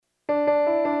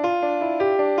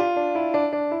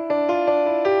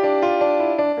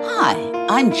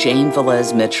I'm Jane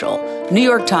Velez-Mitchell, New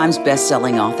York Times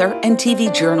bestselling author and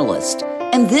TV journalist.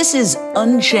 And this is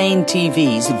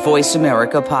UnchainedTV's Voice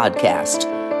America podcast.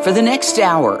 For the next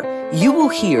hour, you will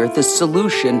hear the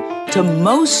solution to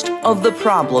most of the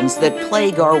problems that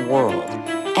plague our world.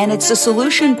 And it's a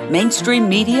solution mainstream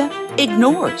media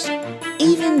ignores,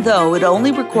 even though it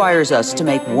only requires us to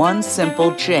make one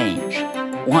simple change.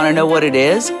 Want to know what it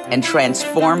is and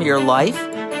transform your life?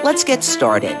 Let's get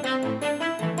started.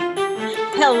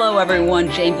 Hello, everyone.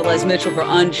 Jane Velez-Mitchell for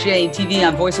Unchained TV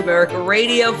on Voice America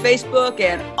Radio, Facebook,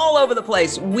 and all over the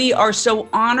place. We are so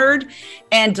honored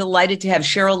and delighted to have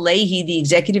Cheryl Leahy, the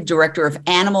Executive Director of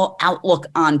Animal Outlook,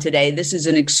 on today. This is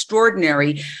an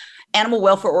extraordinary animal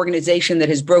welfare organization that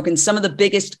has broken some of the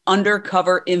biggest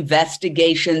undercover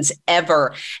investigations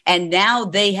ever. And now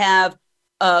they have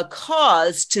a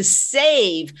cause to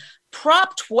save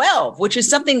Prop 12, which is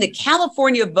something that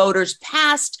California voters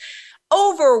passed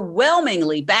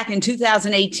overwhelmingly back in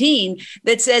 2018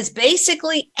 that says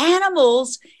basically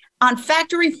animals on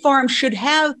factory farms should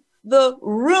have the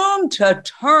room to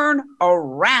turn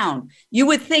around. You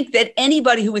would think that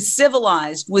anybody who is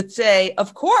civilized would say,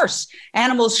 of course,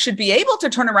 animals should be able to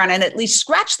turn around and at least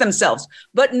scratch themselves.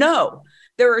 But no,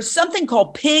 there is something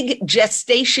called pig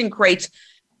gestation crates.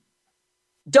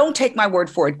 Don't take my word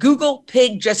for it. Google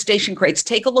pig gestation crates.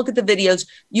 Take a look at the videos.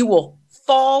 You will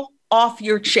fall off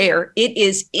your chair. It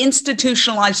is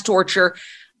institutionalized torture.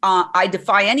 I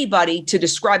defy anybody to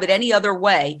describe it any other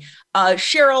way.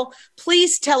 Cheryl,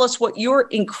 please tell us what your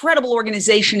incredible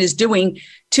organization is doing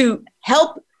to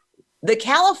help the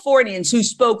Californians who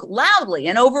spoke loudly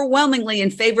and overwhelmingly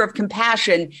in favor of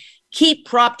compassion keep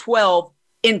Prop 12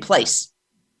 in place.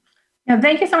 Yeah,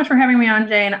 thank you so much for having me on,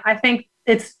 Jane. I think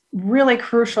it's really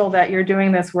crucial that you're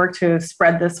doing this work to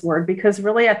spread this word, because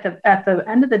really at the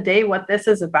end of the day, what this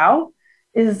is about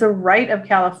is the right of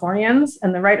Californians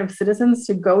and the right of citizens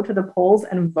to go to the polls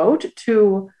and vote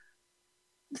to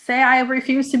say, I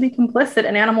refuse to be complicit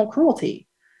in animal cruelty.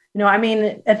 You know, I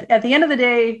mean, at the end of the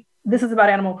day, this is about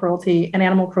animal cruelty, and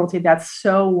animal cruelty that's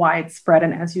so widespread.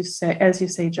 And as you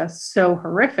say, just so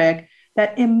horrific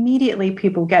that immediately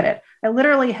people get it. I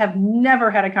literally have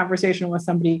never had a conversation with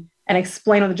somebody and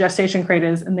explain what the gestation crate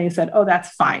is, and they said, oh, that's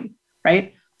fine,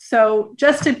 right? So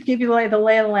just to give you the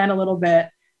lay of the land a little bit,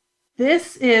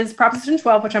 this is Proposition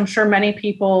 12, which I'm sure many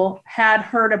people had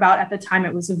heard about at the time.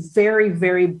 It was a very,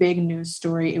 very big news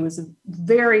story. It was a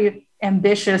very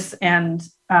ambitious and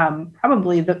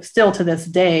probably still to this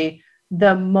day,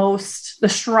 the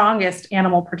strongest farm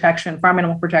animal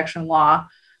protection law.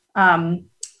 And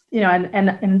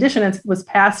in addition, it was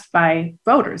passed by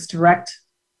voters, direct,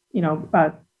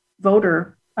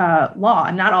 voter law,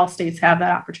 and not all states have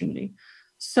that opportunity.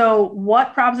 So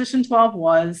what Proposition 12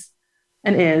 was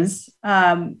and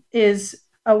is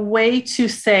a way to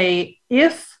say,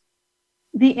 if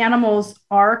the animals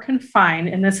are confined,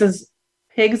 and this is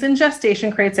pigs in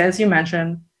gestation crates, as you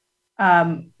mentioned,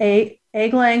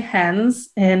 egg-laying hens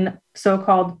in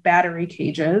so-called battery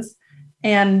cages,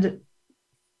 and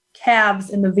calves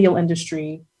in the veal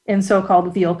industry in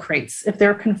so-called veal crates. If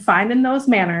they're confined in those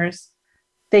manners,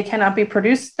 they cannot be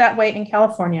produced that way in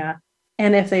California.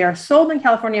 And if they are sold in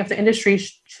California, if the industry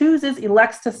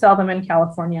elects to sell them in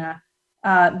California,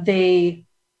 they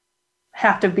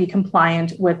have to be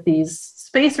compliant with these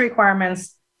space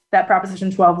requirements that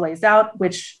Proposition 12 lays out,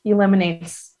 which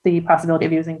eliminates the possibility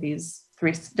of using these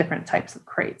 3 different types of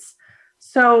crates.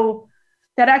 So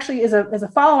that actually is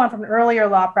a follow-on from an earlier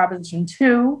law, Proposition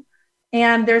 2.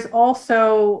 And there's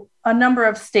also a number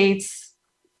of states,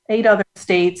 8 other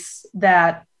states,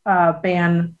 that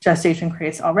ban gestation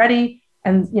crates already.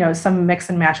 And, some mix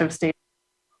and match of states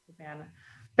ban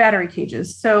battery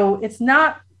cages. So it's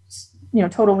not,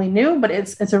 totally new, but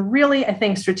it's a really, I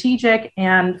think, strategic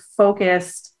and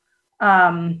focused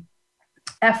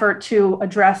effort to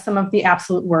address some of the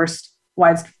absolute worst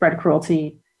widespread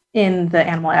cruelty in the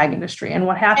animal ag industry. And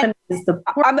what happened is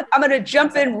I'm going to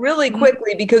jump in really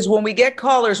quickly, because when we get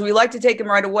callers, we like to take them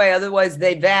right away. Otherwise,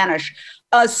 they vanish.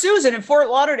 Susan in Fort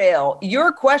Lauderdale,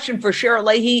 your question for Cheryl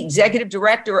Leahy, Executive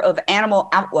Director of Animal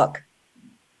Outlook.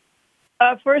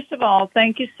 First of all,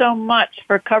 thank you so much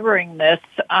for covering this.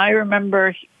 I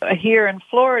remember here in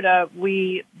Florida,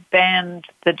 we banned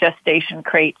the gestation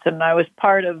crates, and I was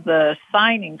part of the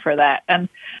signing for that, and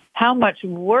how much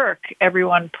work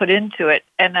everyone put into it,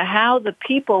 and how the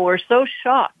people were so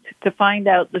shocked to find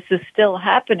out this is still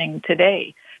happening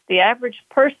today. The average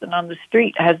person on the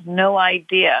street has no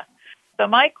idea. So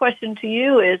my question to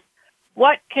you is,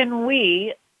 what can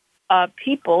we,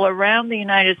 people around the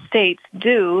United States,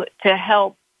 do to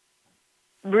help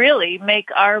really make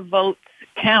our votes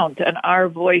count and our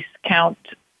voice count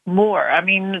more. I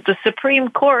mean, the Supreme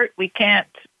Court, can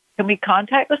we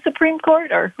contact the Supreme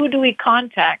Court, or who do we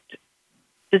contact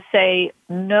to say,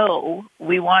 no,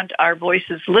 we want our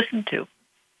voices listened to?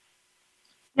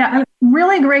 Yeah, a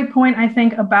really great point, I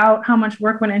think, about how much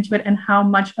work went into it and how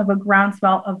much of a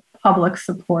groundswell of public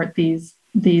support these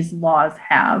laws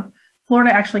have.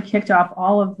 Florida actually kicked off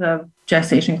all of the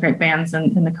gestation crate bans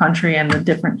in the country and the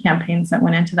different campaigns that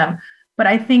went into them. But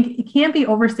I think it can't be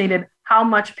overstated how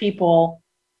much people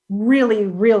really,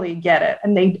 really get it,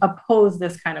 and they oppose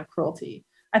this kind of cruelty.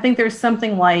 I think there's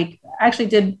something like, I actually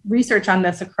did research on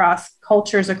this across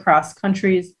cultures, across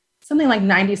countries, something like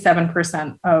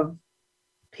 97% of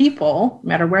people, no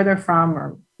matter where they're from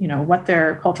or what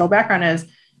their cultural background is,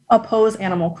 oppose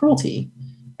animal cruelty.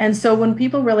 And so when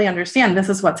people really understand this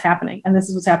is what's happening, and this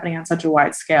is what's happening on such a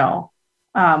wide scale,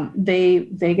 they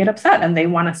get upset and they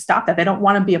want to stop that. They don't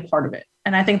want to be a part of it.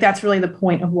 And I think that's really the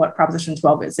point of what Proposition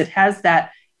 12 is. It has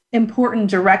that important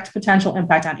direct potential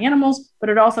impact on animals, but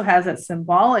it also has that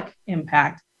symbolic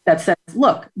impact that says,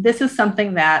 look, this is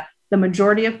something that the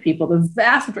majority of people, the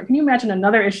vast majority, can you imagine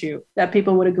another issue that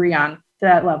people would agree on to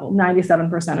that level?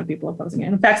 97% of people opposing it.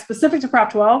 In fact, specific to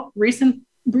Prop 12, recent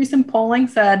polling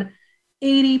said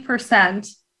 80%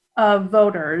 of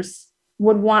voters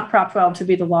would want Prop 12 to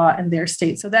be the law in their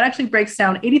state. So that actually breaks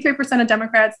down 83% of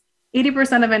Democrats,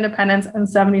 80% of independents, and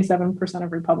 77%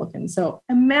 of Republicans. So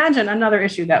imagine another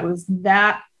issue that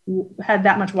had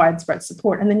that much widespread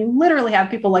support. And then you literally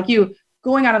have people like you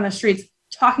going out on the streets,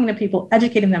 talking to people,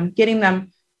 educating them, getting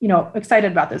them,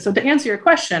 excited about this. So to answer your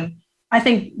question, I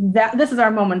think that this is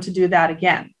our moment to do that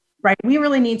again, right? We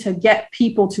really need to get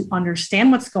people to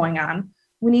understand what's going on.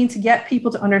 We need to get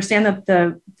people to understand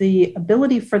that the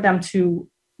ability for them to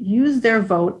use their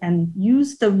vote and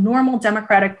use the normal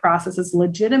democratic process as a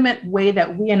legitimate way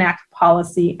that we enact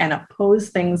policy and oppose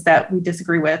things that we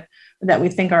disagree with, or that we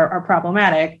think are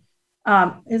problematic,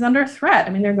 is under threat. I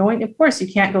mean, of course,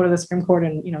 you can't go to the Supreme Court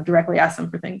and, directly ask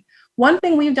them for things. One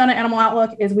thing we've done at Animal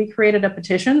Outlook is we created a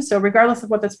petition. So regardless of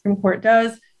what the Supreme Court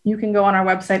does, you can go on our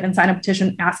website and sign a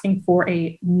petition asking for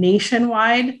a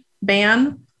nationwide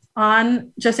ban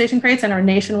on gestation crates and our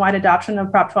nationwide adoption of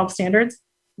Prop 12 standards.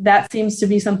 That seems to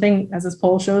be something, as this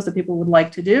poll shows, that people would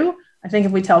like to do. I think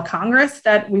if we tell Congress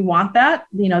that we want that,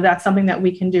 that's something that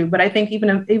we can do. But I think even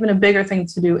a bigger thing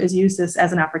to do is use this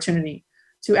as an opportunity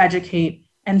to educate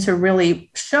and to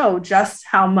really show just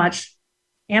how much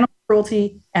animal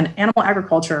cruelty and animal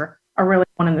agriculture are really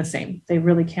one and the same. They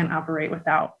really can't operate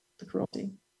without the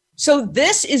cruelty. So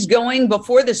this is going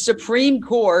before the Supreme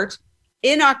Court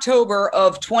in October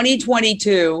of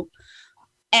 2022.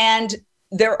 And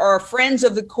there are Friends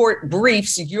of the Court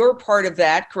briefs. You're part of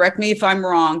that. Correct me if I'm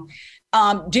wrong.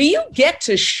 Do you get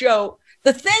to show?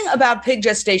 The thing about pig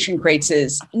gestation crates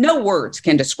is no words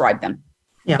can describe them.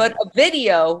 Yeah. But a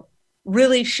video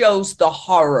really shows the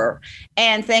horror.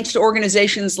 And thanks to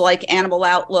organizations like Animal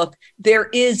Outlook, there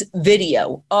is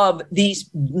video of these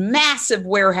massive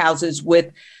warehouses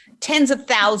with tens of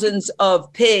thousands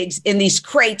of pigs in these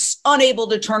crates, unable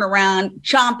to turn around,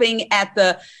 chomping at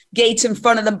the gates in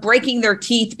front of them, breaking their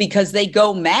teeth because they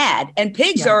go mad. And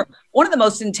pigs are one of the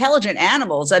most intelligent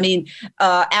animals. I mean,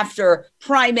 after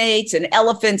primates and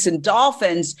elephants and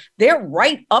dolphins, they're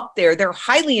right up there. They're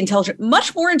highly intelligent,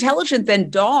 much more intelligent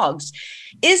than dogs.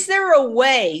 Is there a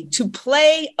way to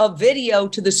play a video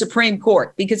to the Supreme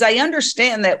Court? Because I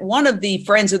understand that one of the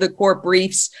Friends of the Court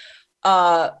briefs,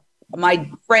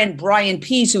 my friend Brian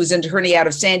Pease, who is an attorney out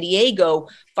of San Diego,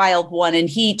 filed one, and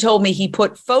he told me he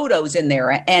put photos in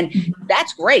there, and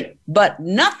that's great, but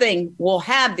nothing will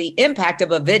have the impact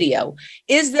of a video.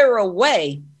 Is there a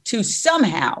way to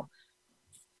somehow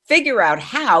figure out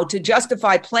how to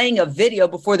justify playing a video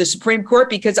before the Supreme Court?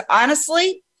 Because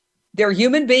honestly, they're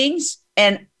human beings,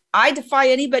 and I defy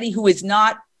anybody who is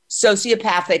not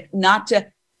sociopathic not to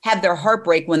have their heart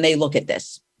break when they look at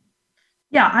this.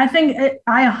 Yeah, I think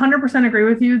I 100% agree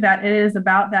with you that it is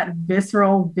about that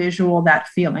visceral visual, that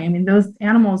feeling. I mean, those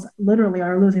animals literally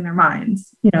are losing their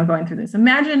minds, going through this.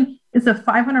 Imagine it's a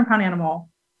 500-pound animal.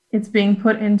 It's being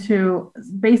put into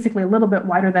basically a little bit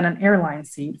wider than an airline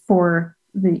seat for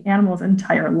the animal's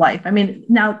entire life. I mean,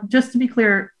 now, just to be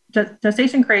clear,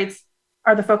 gestation crates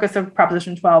are the focus of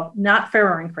Proposition 12, not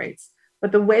farrowing crates.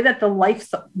 But the way that the life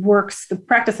works, the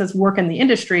practices work in the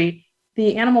industry,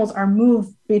 the animals are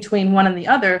moved between one and the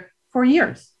other for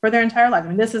years, for their entire life. I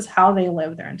mean, this is how they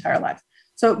live their entire lives.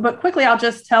 So, but quickly, I'll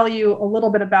just tell you a little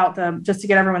bit about just to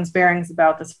get everyone's bearings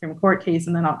about the Supreme Court case,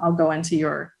 and then I'll go into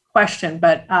your question.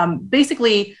 But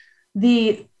basically,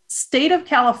 the state of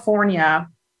California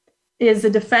is a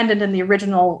defendant in the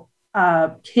original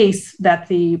case that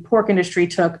the pork industry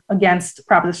took against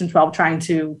Proposition 12 trying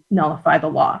to nullify the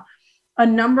law. A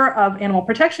number of animal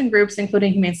protection groups,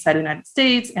 including Humane Society of the United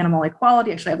States, Animal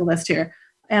Equality, actually I have the list here,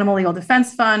 Animal Legal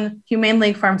Defense Fund, Humane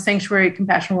League Farm Sanctuary,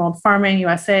 Compassion World Farming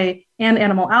USA, and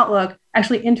Animal Outlook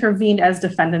actually intervened as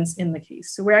defendants in the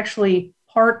case. So we're actually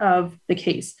part of the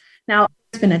case. Now,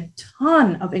 there's been a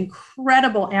ton of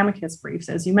incredible amicus briefs,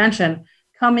 as you mentioned,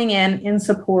 coming in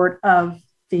support of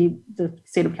the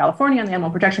state of California and the animal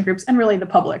protection groups and really the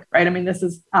public, right? I mean, this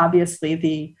is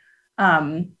obviously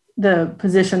the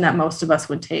position that most of us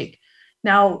would take.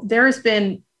 Now, there has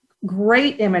been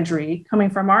great imagery coming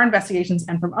from our investigations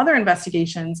and from other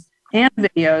investigations and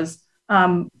videos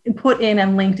put in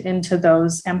and linked into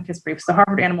those amicus briefs. The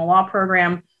Harvard Animal Law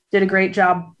Program did a great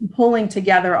job pulling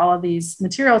together all of these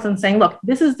materials and saying, look,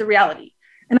 this is the reality.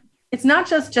 And it's not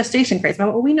just gestation crates,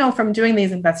 but what we know from doing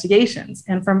these investigations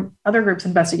and from other groups'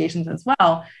 investigations as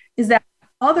well is that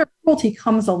other cruelty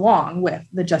comes along with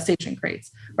the gestation crates,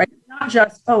 right? Not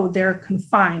just, oh, they're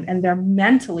confined and they're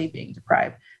mentally being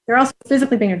deprived. They're also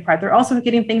physically being deprived. They're also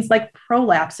getting things like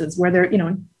prolapses where their,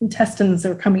 intestines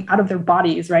are coming out of their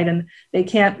bodies, right? And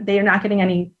they are not getting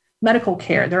any medical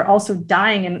care. They're also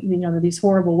dying in, these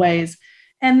horrible ways.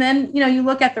 And then, you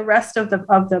look at the rest of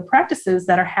the practices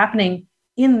that are happening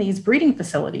in these breeding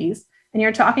facilities, and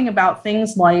you're talking about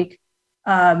things like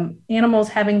animals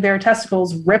having their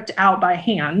testicles ripped out by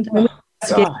hand,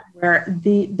 where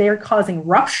they're causing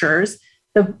ruptures.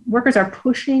 The workers are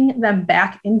pushing them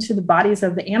back into the bodies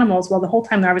of the animals while the whole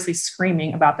time they're obviously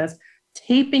screaming about this,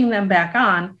 taping them back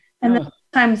on, and then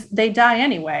sometimes they die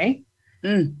anyway.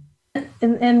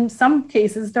 In some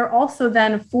cases, they're also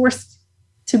then forced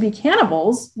to be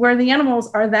cannibals, where the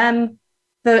animals are then,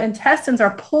 the intestines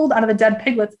are pulled out of the dead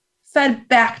piglets, fed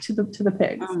back to the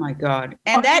pigs. Oh my God.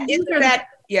 And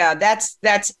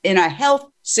that's in a health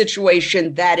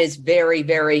situation that is very,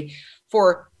 very,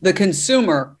 for the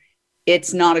consumer,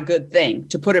 it's not a good thing,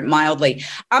 to put it mildly.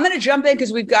 I'm going to jump in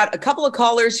because we've got a couple of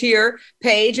callers here.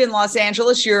 Paige in Los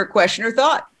Angeles, your question or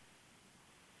thought?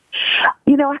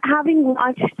 Having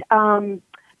watched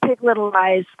Big Little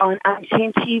Lies on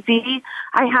UnchainedTV,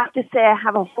 I have to say I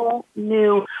have a whole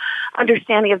new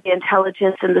understanding of the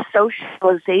intelligence and the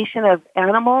socialization of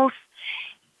animals.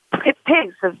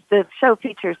 Pigs, the show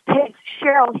features pigs.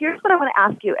 Cheryl, here's what I want to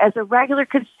ask you. As a regular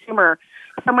consumer,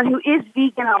 someone who is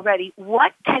vegan already,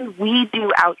 what can we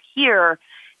do out here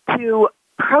to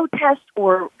protest,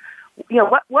 or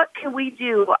what can we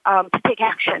do to take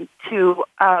action to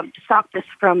stop this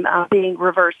from being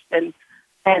reversed and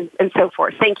so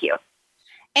forth? Thank you.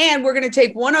 And we're going to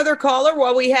take one other caller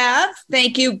while we have.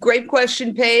 Thank you. Great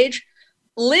question, Paige.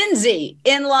 Lindsay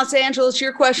in Los Angeles,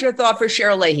 your question or thought for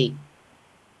Cheryl Leahy?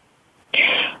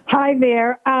 Hi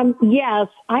there. Yes,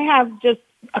 I have just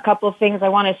a couple of things I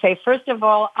want to say. First of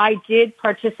all, I did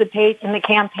participate in the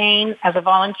campaign as a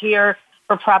volunteer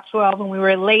for Prop 12, and we were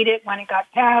elated when it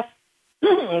got passed.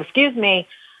 Excuse me.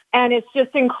 And it's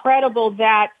just incredible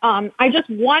that I just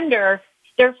wonder,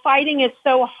 they're fighting it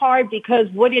so hard because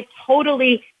would it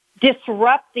totally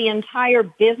disrupt the entire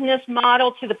business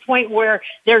model to the point where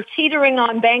they're teetering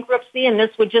on bankruptcy, and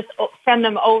this would just send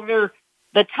them over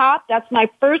the top? That's my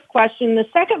first question. The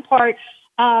second part,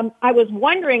 I was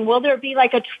wondering, will there be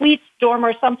like a tweet storm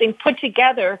or something put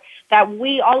together that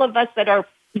all of us that are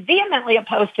vehemently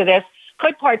opposed to this,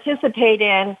 could participate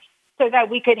in, so that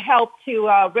we could help to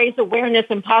raise awareness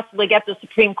and possibly get the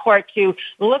Supreme Court to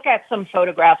look at some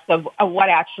photographs of what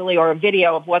actually, or a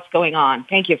video of what's going on?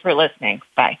 Thank you for listening.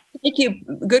 Bye. Thank you.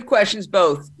 Good questions,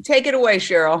 both. Take it away,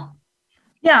 Cheryl.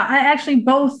 Yeah, I actually,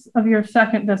 both of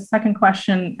the second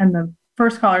question and the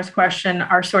first caller's question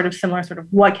are sort of similar, sort of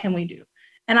what can we do?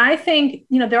 And I think,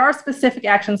 there are specific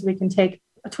actions we can take.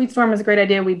 A tweet storm is a great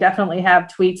idea. We definitely have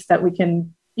tweets that we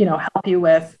can, help you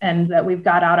with, and that we've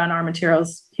got out on our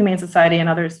materials. Humane Society and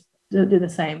others do the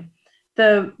same.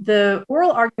 The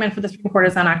oral argument for the Supreme Court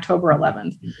is on October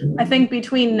 11th. I think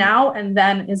between now and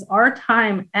then is our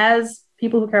time as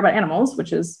people who care about animals,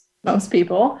 which is most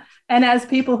people, and as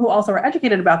people who also are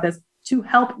educated about this, to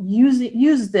help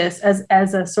use this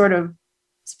as a sort of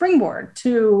springboard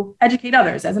to educate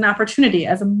others, as an opportunity,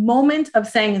 as a moment of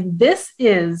saying, this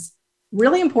is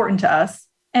really important to us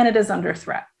and it is under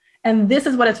threat. And this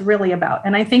is what it's really about.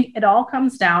 And I think it all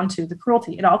comes down to the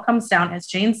cruelty. It all comes down, as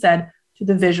Jane said, to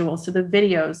the visuals, to the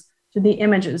videos, to the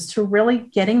images, to really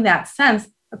getting that sense.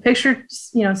 A picture,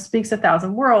 speaks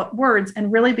 1,000 words,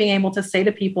 and really being able to say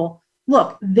to people,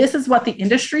 look, this is what the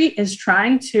industry is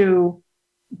trying to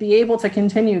be able to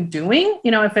continue doing.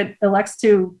 If it elects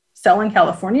to sell in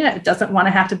California, it doesn't want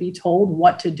to have to be told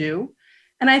what to do.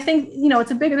 And I think,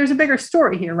 there's a bigger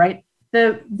story here, right?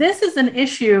 This is an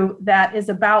issue that is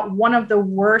about one of the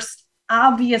worst,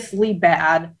 obviously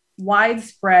bad,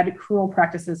 widespread cruel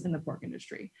practices in the pork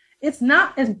industry. It's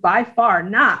by far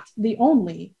not the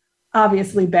only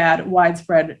obviously bad,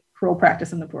 widespread cruel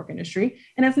practice in the pork industry.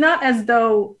 And it's not as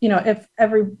though,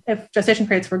 if gestation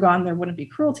crates were gone, there wouldn't be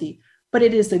cruelty, but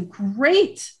it is a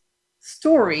great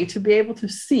story to be able to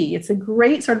see. It's a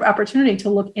great sort of opportunity to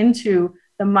look into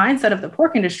the mindset of the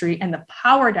pork industry and the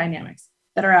power dynamics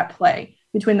that are at play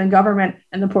between the government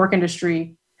and the pork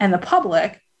industry and the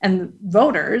public and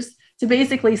voters, to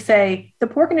basically say the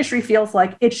pork industry feels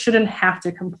like it shouldn't have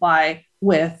to comply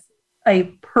with a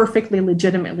perfectly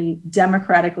legitimately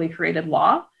democratically created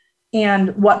law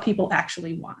and what people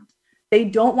actually want. They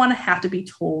don't want to have to be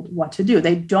told what to do.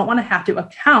 They don't want to have to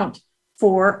account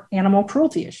for animal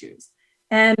cruelty issues.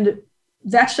 And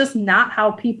that's just not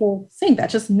how people think.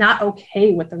 That's just not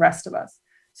okay with the rest of us.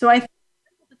 So I think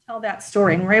we're able to tell that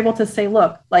story, and we're able to say,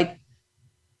 look, like,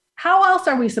 how else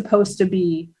are we supposed to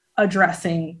be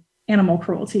addressing animal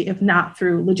cruelty if not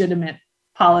through legitimate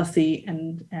policy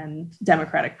and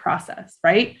democratic process,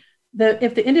 right?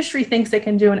 If the industry thinks it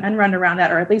can do an end run around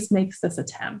that, or at least makes this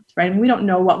attempt, right? And we don't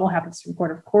know what will happen to the Supreme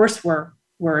Court. Of course,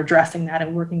 we're addressing that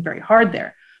and working very hard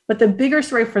there. But the bigger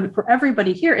story for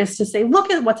everybody here is to say, look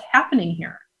at what's happening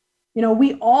here.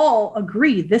 We all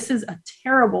agree this is a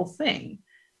terrible thing.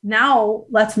 Now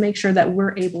let's make sure that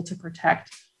we're able to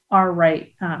protect our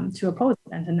right to oppose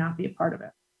it and to not be a part of it.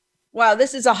 Wow,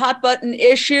 this is a hot button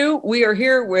issue. We are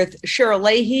here with Cheryl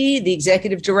Leahy, the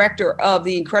executive director of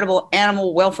the incredible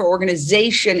animal welfare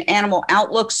organization, Animal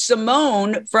Outlook.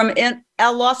 Simone from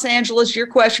Los Angeles, your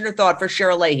question or thought for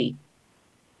Cheryl Leahy?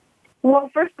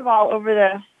 Well, first of all,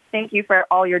 thank you for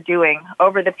all you're doing.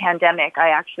 Over the pandemic, I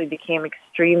actually became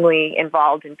extremely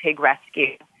involved in pig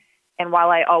rescue. And while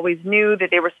I always knew that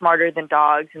they were smarter than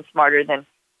dogs and smarter than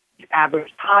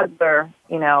average toddler,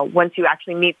 once you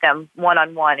actually meet them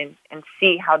one-on-one and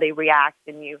see how they react,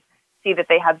 and you see that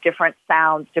they have different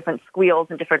sounds, different squeals,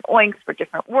 and different oinks for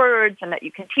different words, and that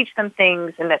you can teach them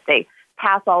things, and that they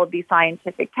pass all of these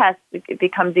scientific tests, it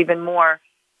becomes even more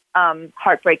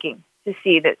heartbreaking to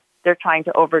see that they're trying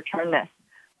to overturn this.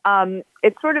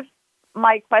 It's sort of,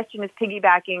 my question is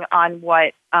piggybacking on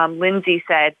what Lindsay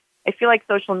said. I feel like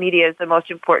social media is the most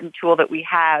important tool that we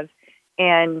have,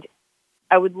 and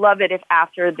I would love it if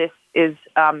after this is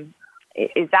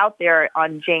out there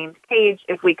on Jane's page,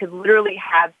 if we could literally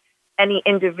have any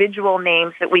individual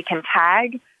names that we can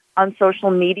tag on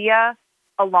social media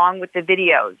along with the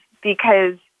videos,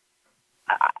 because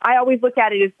I always look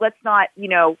at it as let's not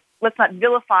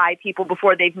vilify people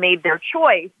before they've made their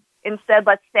choice. Instead,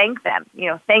 let's thank them.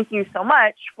 Thank you so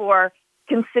much for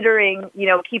considering,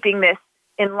 keeping this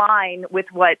in line with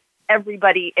what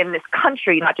everybody in this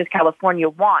country, not just California,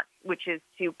 wants, which is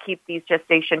to keep these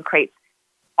gestation crates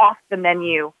off the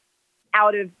menu,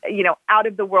 out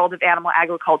of the world of animal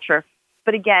agriculture.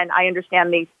 But again, I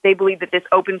understand they believe that this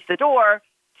opens the door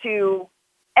to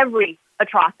every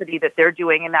atrocity that they're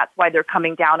doing, and that's why they're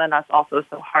coming down on us also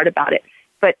so hard about it.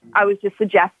 But I was just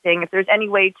suggesting if there's any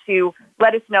way to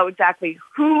let us know exactly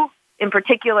who in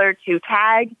particular to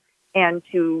tag and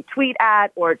to tweet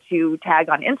at, or to tag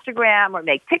on Instagram or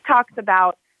make TikToks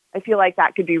about, I feel like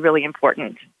that could be really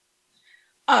important.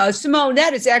 Simone,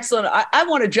 that is excellent. I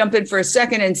want to jump in for a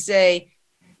second and say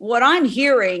what I'm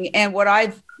hearing and what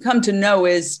I've come to know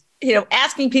is,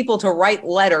 asking people to write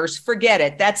letters, forget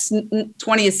it. That's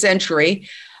 20th century.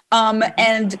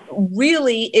 And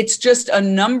really, it's just a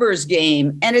numbers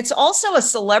game. And it's also a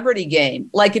celebrity game.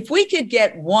 Like if we could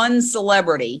get one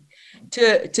celebrity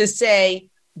to say,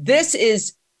 this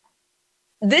is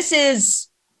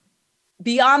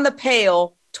beyond the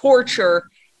pale, torture,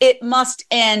 it must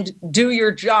end, do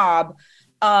your job,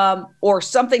 or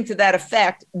something to that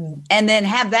effect, and then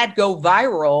have that go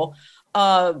viral,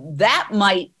 that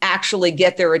might actually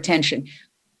get their attention.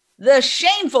 The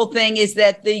shameful thing is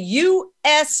that the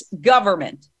U.S.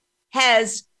 government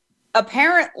has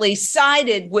apparently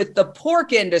sided with the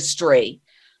pork industry.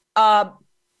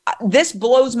 This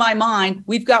blows my mind.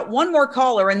 We've got one more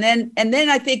caller, and then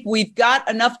I think we've got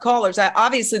enough callers.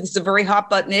 Obviously, this is a very hot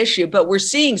button issue, but we're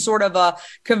seeing sort of a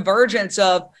convergence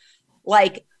of,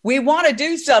 like, we want to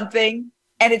do something,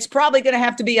 and it's probably going to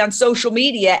have to be on social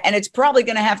media, and it's probably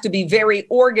going to have to be very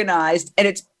organized, and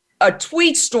it's a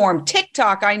tweet storm.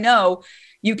 TikTok, I know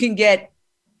you can get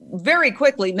very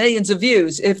quickly millions of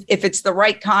views if it's the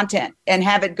right content and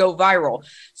have it go viral.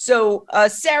 So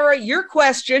Sarah, your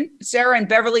question, Sarah in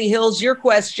Beverly Hills, your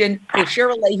question for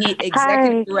Cheryl Leahy,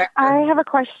 Executive Director. I have a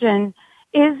question.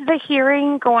 Is the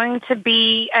hearing going to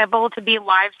be able to be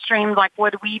live streamed? Like,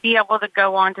 would we be able to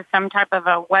go onto some type of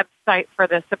a website for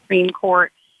the Supreme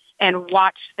Court and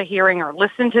watch the hearing or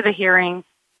listen to the hearing?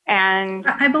 And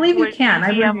I believe you can. I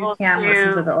believe you can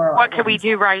listen to the oral. What can we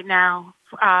do right now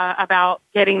about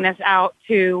getting this out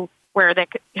to where they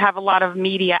could have a lot of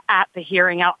media at the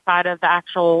hearing outside of the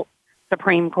actual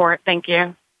Supreme Court? Thank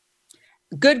you.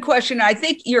 Good question. I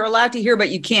think you're allowed to hear, but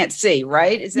you can't see,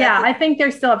 right? Is that yeah, I think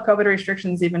they still have COVID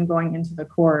restrictions even going into the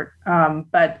court.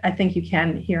 But I think you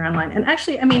can hear online. And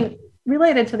actually, I mean,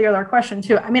 related to the other question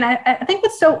too, I mean, I think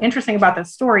what's so interesting about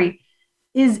this story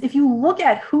is if you look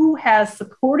at who has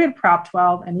supported Prop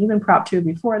 12 and even Prop 2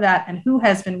 before that, and who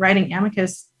has been writing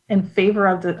amicus in favor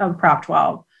of Prop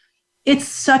 12, it's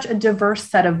such a diverse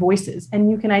set of voices. And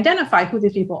you can identify who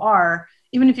these people are,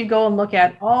 even if you go and look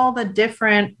at all the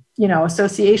different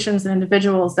associations and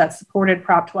individuals that supported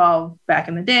Prop 12 back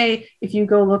in the day. If you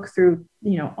go look through,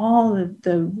 all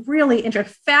the really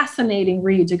fascinating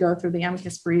read to go through the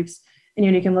amicus briefs, and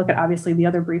you can look at obviously the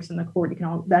other briefs in the court.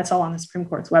 That's all on the Supreme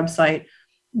Court's website.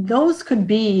 Those could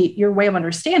be your way of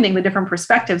understanding the different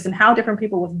perspectives and how different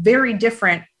people with very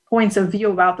different points of view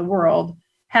about the world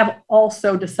have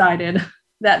also decided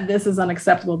that this is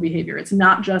unacceptable behavior. It's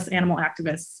not just animal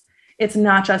activists. It's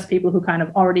not just people who kind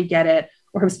of already get it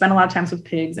or have spent a lot of time with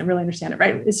pigs and really understand it,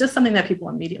 right? It's just something that people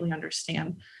immediately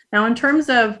understand. Now, in terms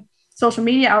of social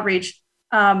media outreach,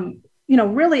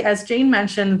 really, as Jane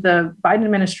mentioned, the Biden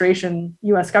administration,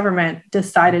 U.S. government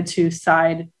decided to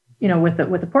side, with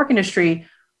the pork industry.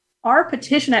 Our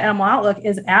petition at Animal Outlook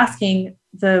is asking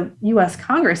the U.S.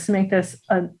 Congress to make this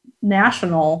a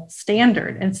national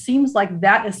standard. And it seems like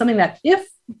that is something that if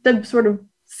the sort of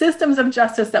systems of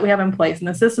justice that we have in place and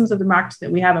the systems of democracy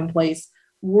that we have in place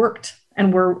worked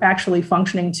and were actually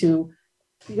functioning to,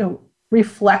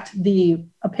 reflect the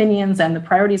opinions and the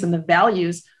priorities and the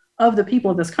values of the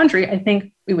people of this country, I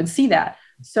think we would see that.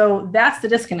 So that's the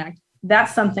disconnect.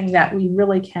 That's something that we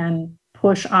really can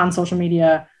push on social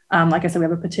media. Like I said, we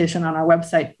have a petition on our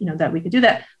website, that we could do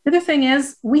that. The other thing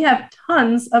is we have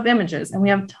tons of images and we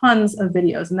have tons of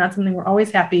videos, and that's something we're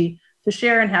always happy to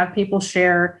share and have people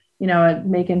share,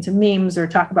 make into memes or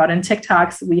talk about in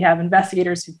TikToks. We have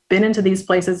investigators who've been into these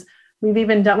places. We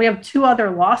have 2 other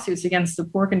lawsuits against the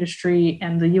pork industry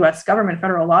and the U.S. government,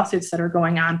 federal lawsuits that are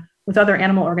going on with other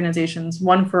animal organizations,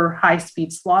 one for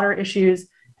high-speed slaughter issues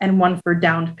and one for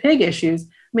downed pig issues. I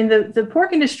mean, the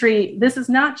pork industry, this is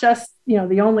not just,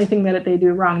 the only thing that they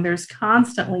do wrong. There's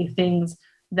constantly things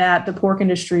that the pork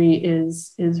industry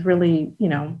is really,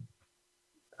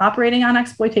 operating on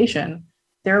exploitation.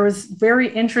 There was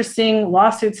very interesting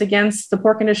lawsuits against the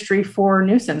pork industry for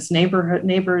nuisance,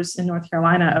 neighbors in North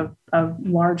Carolina of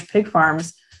large pig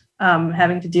farms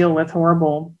having to deal with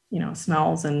horrible,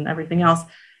 smells and everything else.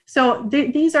 So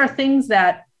these are things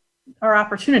that are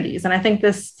opportunities. And I think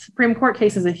this Supreme Court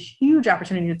case is a huge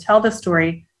opportunity to tell this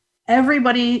story.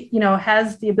 Everybody,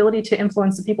 has the ability to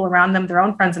influence the people around them, their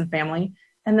own friends and family.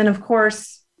 And then, of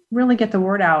course, really get the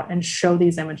word out and show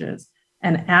these images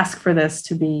and ask for this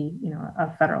to be,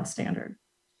 a federal standard.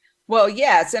 Well,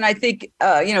 yes. And I think,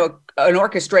 an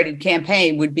orchestrated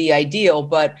campaign would be ideal,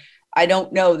 but I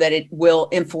don't know that it will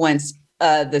influence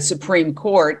the Supreme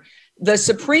Court. The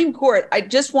Supreme Court, I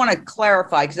just want to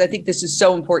clarify, because I think this is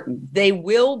so important. They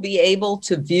will be able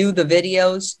to view the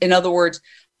videos. In other words,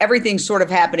 everything's sort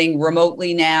of happening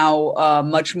remotely now,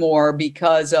 much more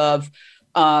because of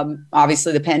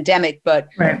obviously the pandemic. But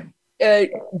right.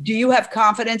 Do you have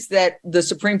confidence that the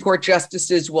Supreme Court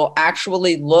justices will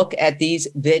actually look at these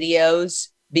videos?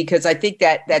 Because I think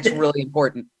that's really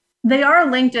important. They are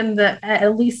linked in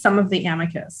at least some of the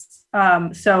amicus.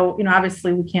 So,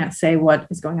 obviously we can't say what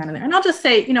is going on in there. And I'll just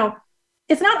say,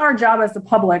 it's not our job as the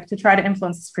public to try to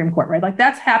influence the Supreme Court, right? Like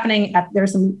that's happening.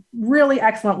 There's some really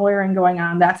excellent lawyering going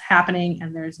on. That's happening.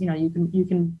 And there's, you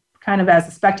can kind of as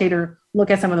a spectator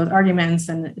look at some of those arguments,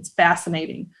 and it's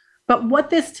fascinating. But what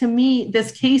this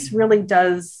case really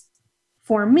does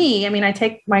for me, I mean, I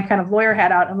take my kind of lawyer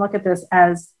hat out and look at this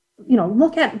as,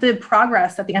 look at the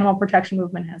progress that the animal protection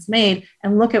movement has made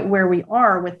and look at where we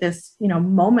are with this,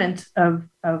 moment of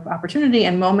opportunity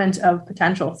and moment of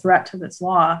potential threat to this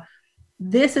law.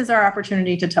 This is our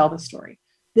opportunity to tell the story.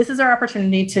 This is our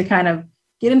opportunity to kind of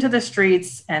get into the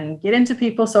streets and get into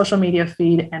people's social media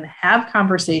feed and have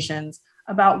conversations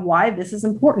about why this is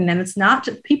important. And it's not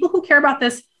just people who care about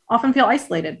this often feel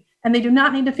isolated, and they do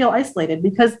not need to feel isolated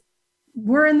because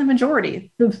we're in the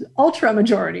majority, the ultra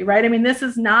majority, right? I mean, this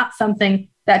is not something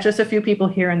that just a few people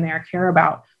here and there care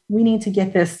about. We need to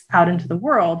get this out into the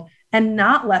world and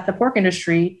not let the pork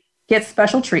industry get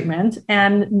special treatment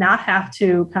and not have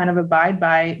to kind of abide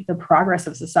by the progress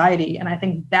of society. And I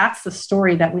think that's the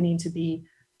story that we need to be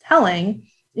telling,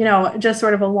 just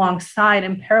sort of alongside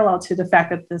and parallel to the fact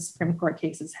that the Supreme Court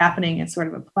case is happening. It's sort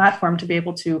of a platform to be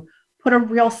able to put a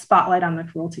real spotlight on the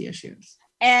cruelty issues.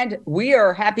 And we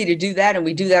are happy to do that. And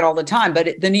we do that all the time.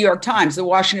 But the New York Times, the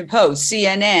Washington Post,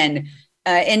 CNN,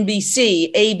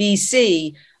 NBC,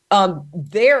 ABC,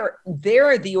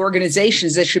 they're the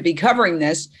organizations that should be covering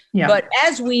this. Yeah. But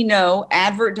as we know,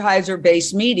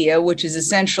 advertiser-based media, which is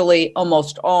essentially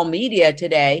almost all media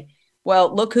today,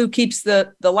 well, look who keeps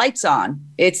the lights on.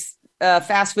 It's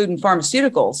fast food and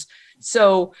pharmaceuticals.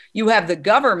 So you have the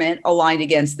government aligned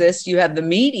against this. You have the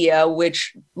media,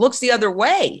 which looks the other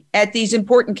way at these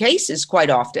important cases quite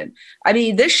often. I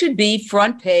mean, this should be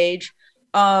front page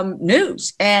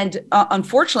news. And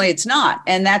unfortunately, it's not.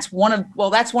 And that's one of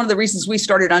the reasons we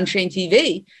started Unchained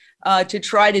TV, to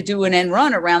try to do an end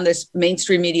run around this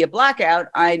mainstream media blackout.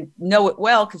 I know it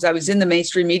well because I was in the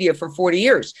mainstream media for 40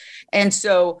 years. And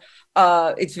so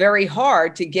it's very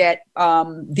hard to get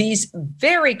these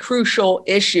very crucial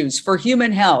issues for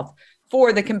human health,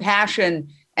 for the compassion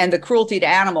and the cruelty to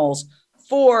animals,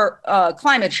 for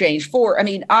climate change,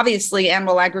 obviously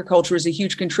animal agriculture is a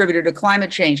huge contributor to climate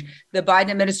change. The Biden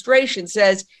administration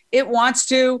says it wants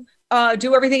to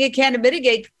do everything it can to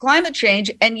mitigate climate change,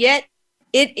 and yet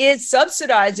it is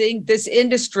subsidizing this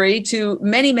industry to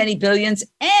many, many billions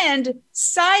and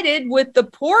sided with the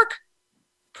pork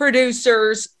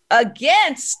producers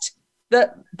against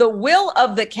the will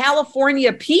of the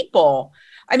California people.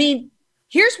 I mean,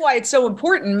 here's why it's so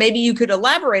important. Maybe you could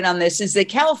elaborate on this, is that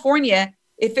California,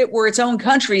 if it were its own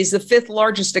country, is the 5th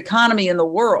largest economy in the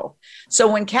world.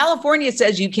 So when California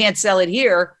says you can't sell it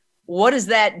here, what does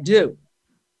that do?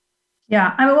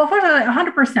 Yeah, well,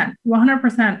 first,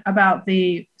 100% about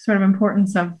the sort of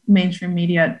importance of mainstream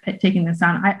media taking this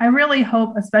on. I really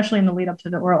hope, especially in the lead up to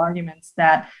the oral arguments,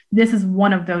 that this is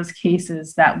one of those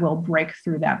cases that will break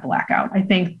through that blackout. I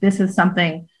think this is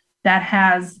something that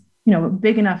has,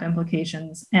 big enough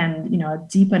implications and, a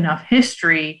deep enough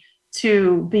history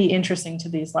to be interesting to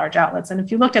these large outlets. And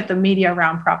if you looked at the media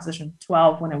around Proposition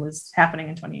 12 when it was happening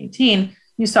in 2018,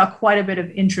 you saw quite a bit of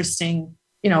interesting,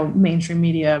 mainstream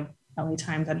media, LA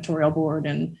Times editorial board,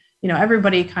 and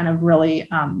everybody kind of really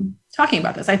talking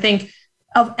about this. I think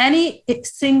of any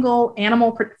single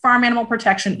farm animal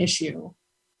protection issue,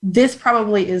 this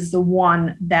probably is the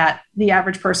one that the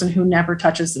average person who never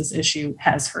touches this issue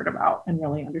has heard about and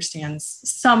really understands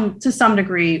to some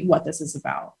degree what this is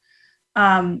about.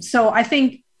 So I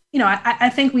think I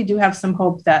think we do have some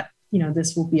hope that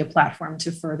this will be a platform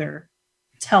to further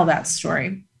tell that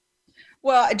story.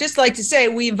 Well, I'd just like to say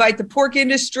we invite the pork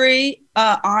industry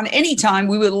on any time.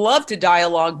 We would love to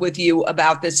dialogue with you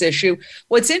about this issue.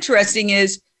 What's interesting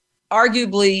is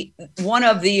arguably one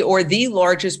of the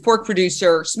largest pork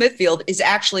producer, Smithfield, is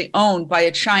actually owned by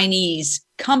a Chinese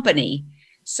company.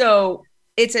 So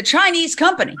it's a Chinese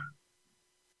company.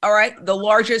 All right. The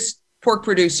largest pork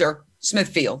producer,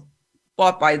 Smithfield,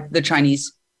 bought by the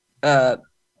Chinese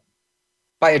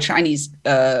by a Chinese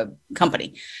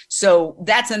company. So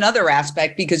that's another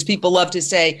aspect, because people love to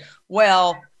say,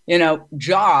 well,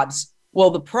 jobs.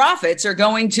 Well, the profits are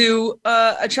going to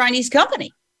a Chinese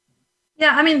company.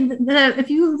 Yeah, I mean, if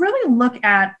you really look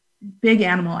at big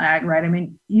animal ag, right? I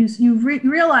mean, you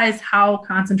realize how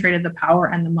concentrated the power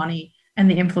and the money and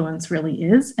the influence really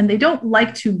is, and they don't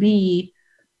like to be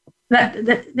that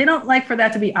they don't like for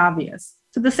that to be obvious.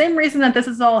 So the same reason that this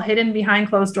is all hidden behind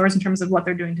closed doors in terms of what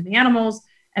they're doing to the animals,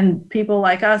 and people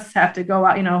like us have to go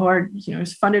out, who are,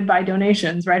 funded by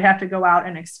donations, right, have to go out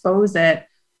and expose it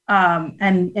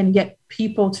and get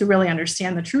people to really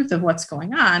understand the truth of what's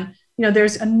going on.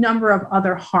 There's a number of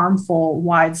other harmful,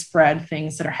 widespread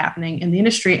things that are happening in the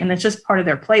industry, and it's just part of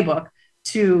their playbook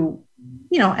to,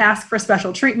 ask for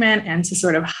special treatment and to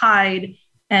sort of hide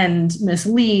and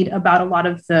mislead about a lot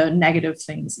of the negative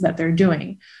things that they're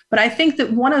doing. But I think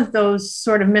that one of those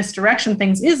sort of misdirection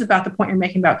things is about the point you're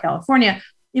making about California.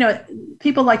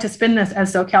 People like to spin this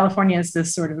as though California is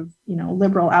this sort of,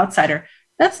 liberal outsider.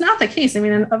 That's not the case. I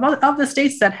mean, of the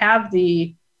states that have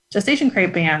the gestation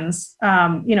crate bans,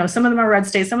 some of them are red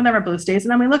states, some of them are blue states.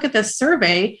 And then we look at this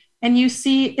survey and you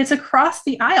see it's across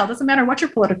the aisle. It doesn't matter what your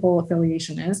political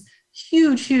affiliation is.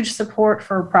 Huge support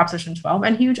for Proposition 12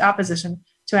 and huge opposition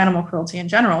to animal cruelty in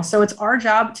general. So it's our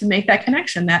job to make that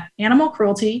connection that animal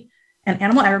cruelty and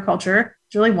animal agriculture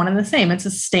is really one and the same. It's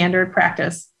a standard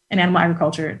practice in animal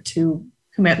agriculture to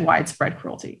commit widespread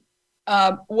cruelty.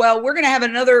 Well, we're going to have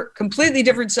another completely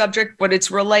different subject, but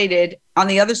it's related on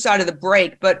the other side of the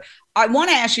break. But I want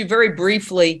to ask you very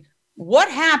briefly, what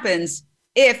happens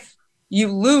if you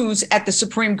lose at the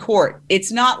Supreme Court.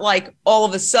 It's not like all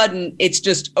of a sudden it's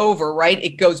just over, right?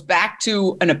 It goes back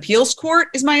to an appeals court,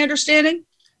 is my understanding?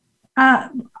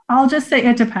 I'll just say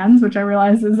it depends, which I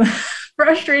realize is a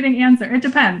frustrating answer. It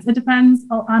depends. It depends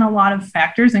on a lot of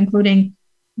factors, including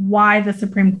why the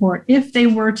Supreme Court, if they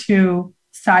were to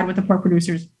side with the pork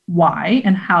producers, why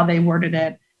and how they worded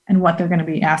it and what they're going to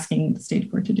be asking the state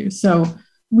court to do. So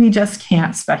we just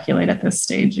can't speculate at this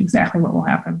stage exactly what will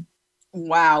happen.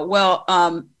 Wow. Well,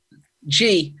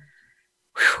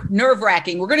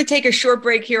 nerve-wracking. We're going to take a short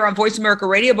break here on Voice America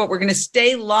Radio, but we're going to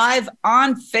stay live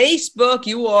on Facebook.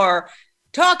 You are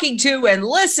talking to and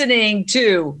listening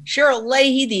to Cheryl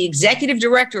Leahy, the Executive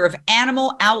Director of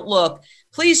Animal Outlook.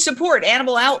 Please support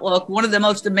Animal Outlook, one of the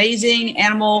most amazing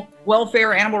animal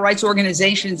welfare, animal rights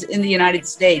organizations in the United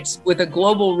States with a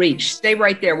global reach. Stay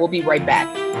right there. We'll be right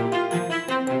back.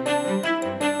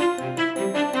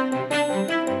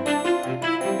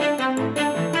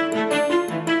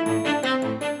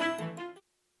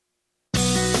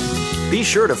 Be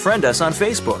sure to friend us on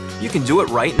Facebook. You can do it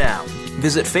right now.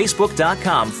 Visit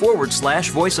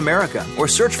facebook.com/Voice America or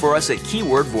search for us at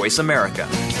keyword Voice America.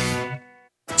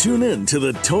 Tune in to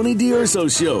the Tony D'Urso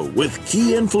Show with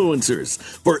key influencers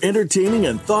for entertaining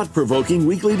and thought-provoking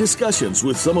weekly discussions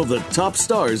with some of the top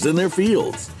stars in their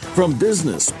fields. From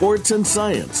business, sports, and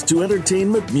science to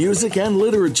entertainment, music, and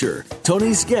literature,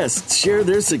 Tony's guests share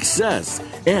their success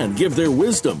and give their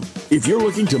wisdom. If you're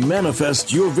looking to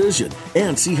manifest your vision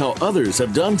and see how others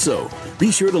have done so,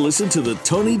 be sure to listen to the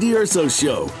Tony D'Urso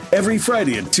Show every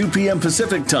Friday at 2 p.m.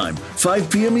 Pacific Time,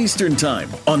 5 p.m. Eastern Time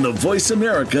on the Voice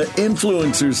America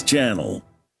Influencers channel.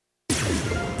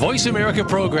 Voice America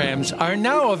programs are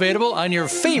now available on your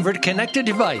favorite connected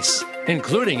device,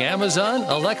 including Amazon,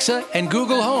 Alexa, and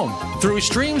Google Home. Through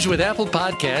streams with Apple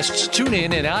Podcasts,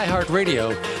 TuneIn, and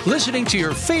iHeartRadio, listening to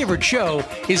your favorite show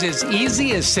is as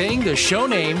easy as saying the show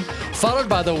name followed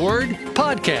by the word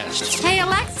podcast. Hey,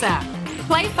 Alexa,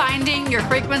 play Finding Your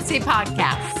Frequency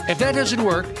podcast. If that doesn't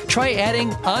work, try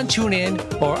adding on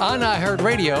TuneIn or on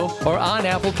iHeartRadio or on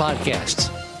Apple Podcasts.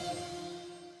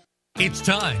 It's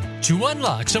time to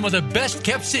unlock some of the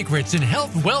best-kept secrets in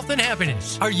health, wealth, and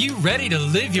happiness. Are you ready to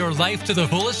live your life to the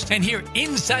fullest and hear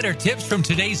insider tips from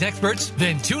today's experts?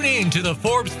 Then tune in to The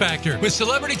Forbes Factor with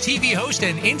celebrity TV host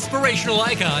and inspirational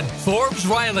icon, Forbes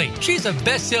Riley. She's a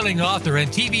best-selling author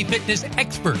and TV fitness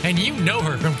expert, and you know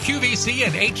her from QVC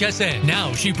and HSN.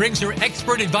 Now she brings her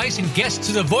expert advice and guests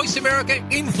to the Voice America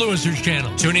Influencers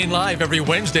channel. Tune in live every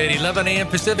Wednesday at 11 a.m.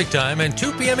 Pacific Time and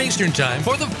 2 p.m. Eastern Time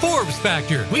for The Forbes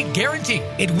Factor. We guarantee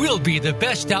it will be the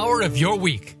best hour of your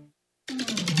week.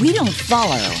 We don't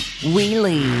follow, we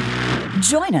lead.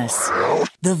 Join us,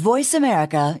 the Voice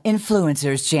America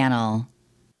Influencers channel.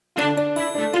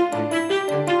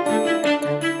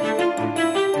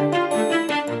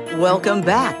 Welcome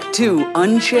back to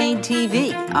Unchained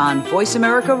TV on Voice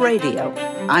America Radio.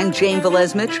 I'm Jane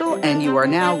Velez-Mitchell, and you are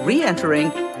now re-entering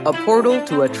a portal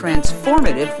to a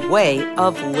transformative way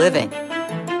of living.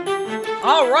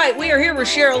 All right, we are here with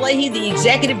Cheryl Leahy, the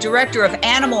Executive Director of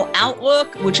Animal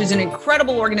Outlook, which is an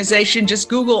incredible organization. Just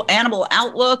Google Animal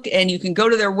Outlook, and you can go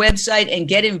to their website and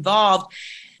get involved.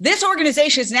 This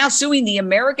organization is now suing the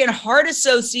American Heart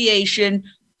Association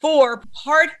for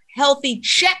heart-healthy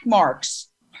check marks.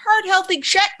 Heart-healthy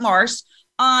check marks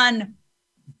on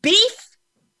beef,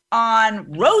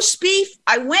 on roast beef.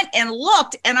 I went and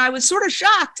looked, and I was sort of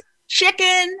shocked.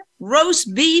 Chicken,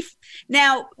 roast beef.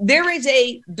 Now, there is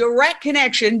a direct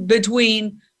connection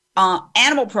between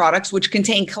animal products, which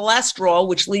contain cholesterol,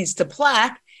 which leads to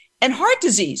plaque, and heart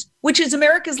disease, which is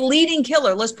America's leading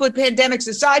killer. Let's put pandemics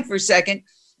aside for a second.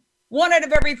 1 out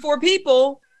of every 4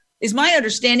 people, is my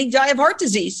understanding, die of heart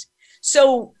disease.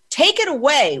 So take it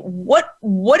away.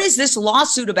 What is this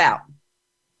lawsuit about?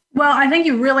 Well, I think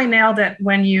you really nailed it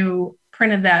when you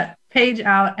printed that page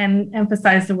out and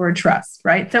emphasized the word trust,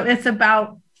 right? So it's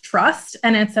about trust,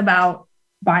 and it's about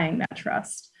buying that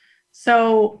trust.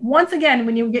 So once again,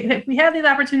 if we have these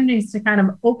opportunities to kind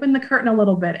of open the curtain a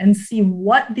little bit and see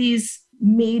what these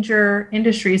major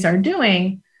industries are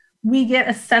doing, we get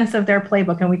a sense of their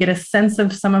playbook, and we get a sense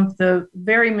of some of the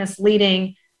very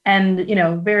misleading and,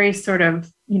 very sort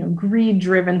of,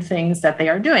 greed-driven things that they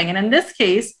are doing. And in this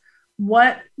case,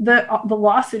 what the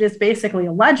lawsuit is basically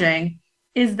alleging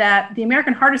is that the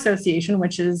American Heart Association,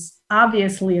 which is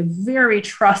obviously a very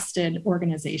trusted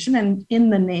organization, and in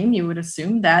the name, you would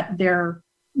assume that their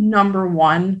number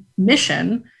one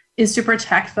mission is to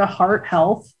protect the heart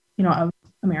health, of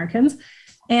Americans.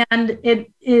 And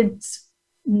it's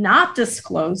not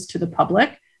disclosed to the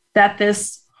public that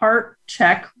this heart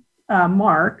check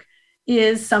mark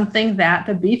is something that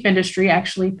the beef industry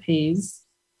actually pays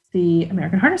the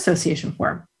American Heart Association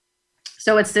for.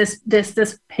 So it's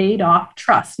this paid off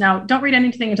trust. Now, don't read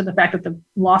anything into the fact that the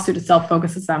lawsuit itself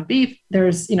focuses on beef.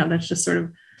 There's, that's just sort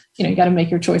of, you got to make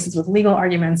your choices with legal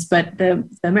arguments. But the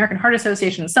American Heart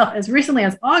Association itself, as recently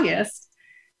as August,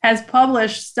 has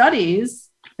published studies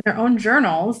in their own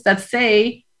journals that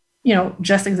say,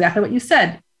 just exactly what you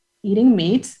said. Eating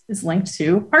meat is linked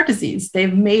to heart disease.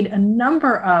 They've made a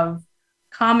number of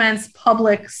comments,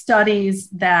 public studies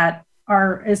that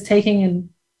is taking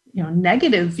a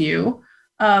negative view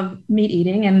of meat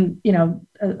eating. And,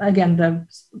 again, the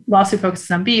lawsuit focuses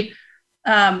on beef.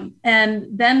 And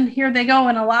then here they go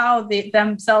and allow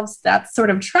themselves that sort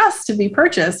of trust to be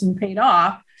purchased and paid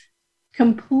off.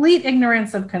 Complete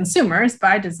ignorance of consumers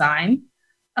by design,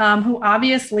 who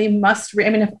obviously must.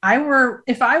 If I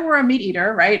were a meat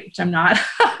eater, right, which I'm not,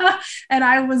 and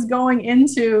I was going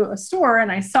into a store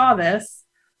and I saw this,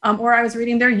 or I was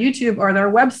reading their YouTube or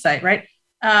their website, right,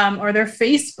 or their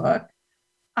Facebook,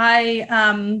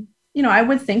 I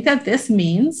would think that this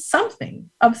means something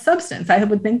of substance. I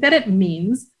would think that it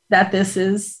means that this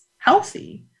is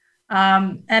healthy.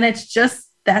 And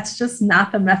that's just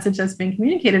not the message that's being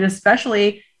communicated,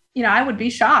 especially, I would be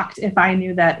shocked if I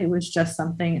knew that it was just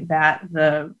something that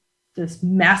this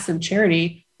massive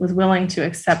charity was willing to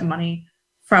accept money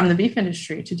from the beef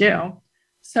industry to do.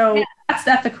 So that's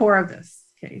at the core of this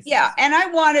case. Yeah. And I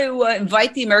want to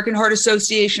invite the American Heart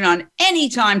Association on any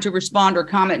time to respond or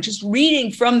comment. Just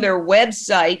reading from their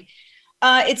website,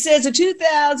 it says a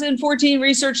 2014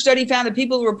 research study found that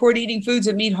people who report eating foods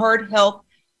that meet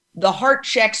the heart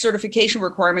check certification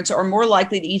requirements are more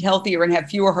likely to eat healthier and have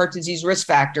fewer heart disease risk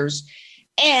factors.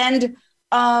 And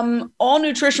all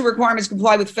nutrition requirements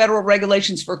comply with federal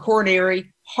regulations for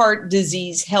coronary heart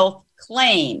disease health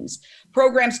claims.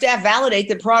 Program staff validate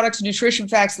that products' nutrition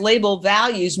facts label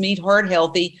values meet heart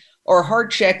healthy or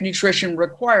heart check nutrition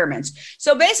requirements.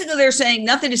 So basically they're saying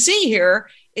nothing to see here.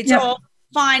 It's all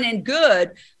fine and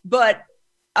good. But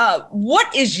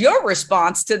what is your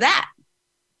response to that?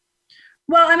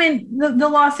 Well, the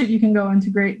lawsuit, you can go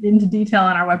into detail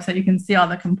on our website. You can see all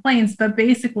the complaints, but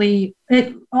basically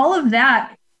all of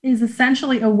that is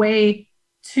essentially a way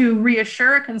to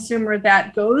reassure a consumer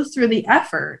that goes through the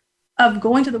effort of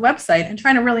going to the website and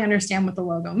trying to really understand what the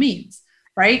logo means,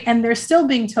 right? And they're still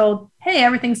being told, hey,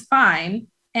 everything's fine.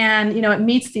 And, it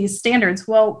meets these standards.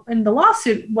 Well, in the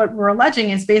lawsuit, what we're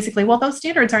alleging is basically, well, those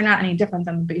standards are not any different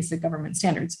than the basic government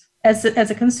standards. As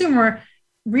a consumer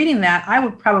reading that, I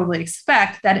would probably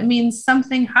expect that it means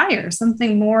something higher,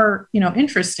 something more,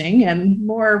 interesting and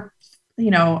more,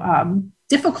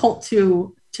 difficult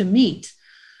to meet.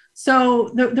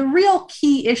 So the real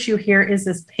key issue here is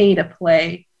this pay to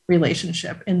play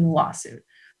relationship in the lawsuit.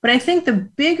 But I think the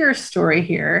bigger story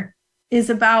here is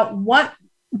about what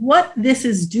this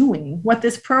is doing, what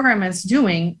this program is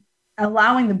doing,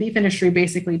 allowing the beef industry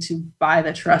basically to buy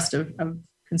the trust of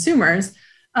consumers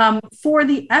for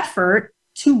the effort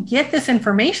to get this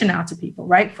information out to people,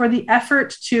 right? For the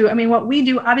effort to, what we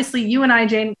do, obviously you and I,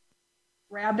 Jane,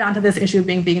 grabbed onto this issue of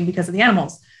being vegan because of the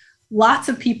animals. Lots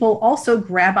of people also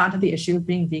grab onto the issue of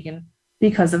being vegan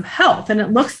because of health. And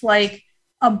it looks like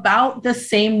about the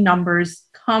same numbers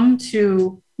come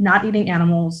to not eating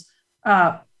animals,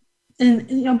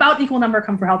 and about equal number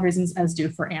come for health reasons as do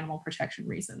for animal protection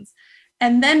reasons.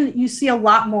 And then you see a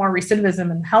lot more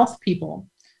recidivism in health people.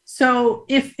 So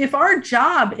if our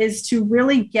job is to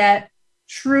really get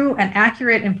true and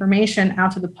accurate information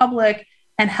out to the public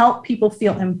and help people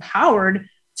feel empowered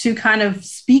to kind of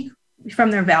speak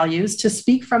from their values, to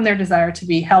speak from their desire to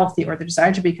be healthy or the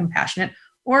desire to be compassionate,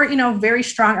 or, very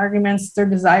strong arguments, their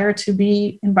desire to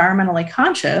be environmentally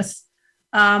conscious,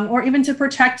 or even to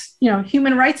protect,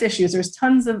 human rights issues. There's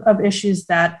tons of issues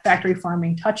that factory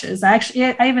farming touches. I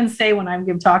even say when I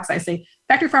give talks, I say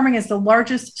factory farming is the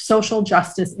largest social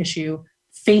justice issue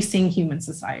facing human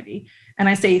society. And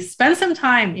I say, spend some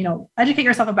time, educate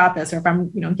yourself about this. Or if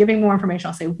I'm, giving more information,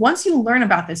 I'll say, once you learn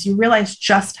about this, you realize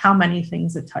just how many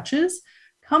things it touches.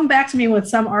 Come back to me with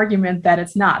some argument that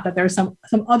it's not, that there's some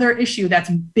other issue that's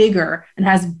bigger and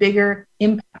has bigger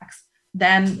impacts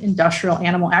than industrial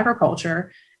animal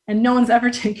agriculture. And no one's ever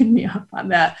taken me up on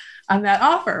that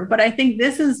offer. But I think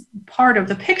this is part of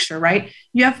the picture, right?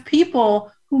 You have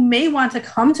people who may want to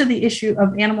come to the issue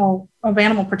of animal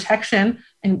protection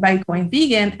and by going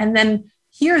vegan, and then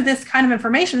hear this kind of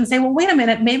information and say, well, wait a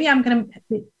minute, maybe I'm going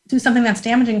to do something that's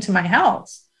damaging to my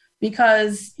health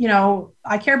because,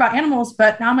 I care about animals,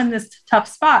 but now I'm in this tough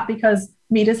spot because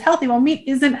meat is healthy. Well, meat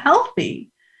isn't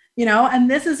healthy. and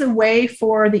this is a way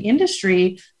for the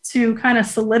industry to kind of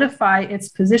solidify its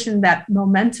position, that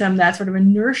momentum, that sort of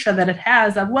inertia that it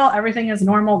has of, well, everything is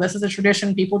normal. This is a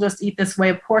tradition. People just eat this way.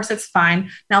 Of course, it's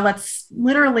fine. Now let's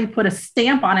literally put a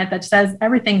stamp on it that says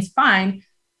everything's fine.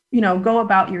 Go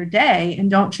about your day and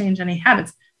don't change any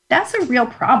habits. That's a real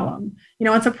problem.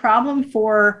 It's a problem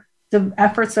for the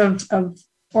efforts of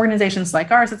organizations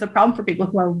like ours. It's a problem for people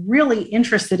who are really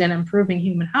interested in improving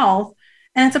human health.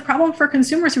 And it's a problem for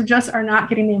consumers who just are not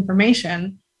getting the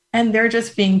information, and they're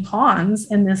just being pawns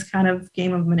in this kind of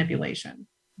game of manipulation.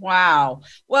 Wow.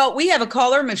 Well, we have a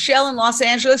caller, Michelle in Los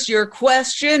Angeles. Your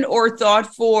question or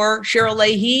thought for Cheryl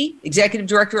Leahy, Executive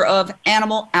Director of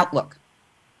Animal Outlook.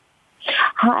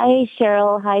 Hi,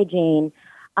 Cheryl. Hi, Jane.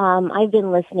 I've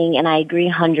been listening, and I agree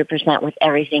 100% with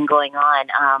everything going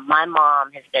on. My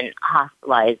mom has been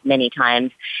hospitalized many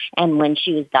times, and when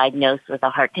she was diagnosed with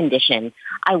a heart condition,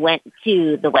 I went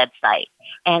to the website,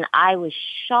 and I was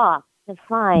shocked to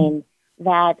find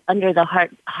that under the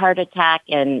heart attack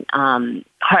and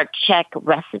heart check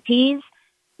recipes,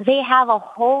 they have a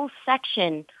whole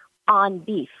section on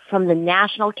beef from the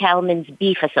National Cattlemen's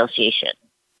Beef Association.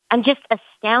 I'm just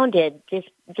astounded.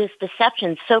 This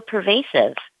deception so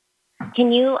pervasive.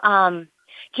 Can you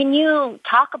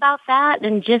talk about that,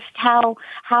 and just how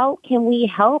can we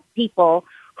help people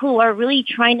who are really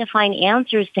trying to find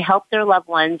answers to help their loved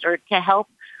ones or to help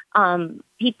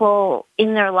people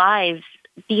in their lives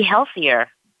be healthier?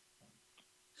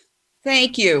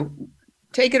 Thank you.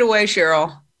 Take it away,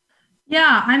 Cheryl.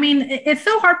 Yeah, I mean, it's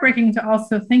so heartbreaking to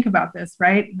also think about this,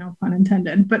 right? No pun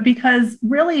intended, but because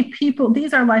really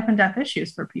these are life and death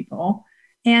issues for people.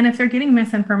 And if they're getting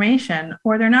misinformation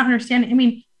or they're not understanding, I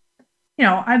mean,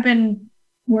 I've been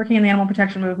working in the animal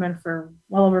protection movement for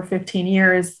well over 15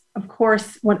 years. Of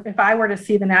course, if I were to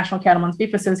see the National Cattlemen's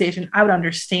Beef Association, I would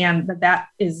understand that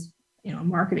is, a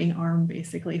marketing arm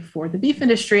basically for the beef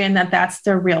industry, and that's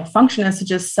their real function is to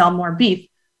just sell more beef.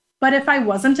 But if I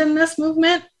wasn't in this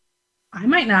movement, I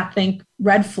might not think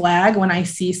red flag when I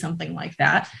see something like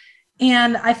that.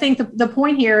 And I think the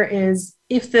point here is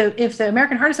if the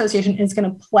American Heart Association is going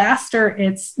to plaster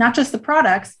its, not just the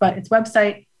products, but its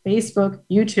website, Facebook,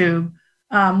 YouTube,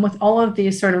 with all of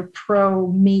these sort of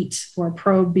pro-meat or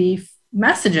pro-beef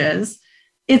messages,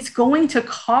 it's going to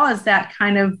cause that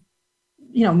kind of,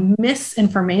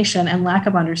 misinformation and lack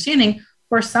of understanding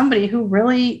for somebody who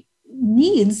really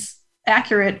needs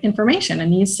accurate information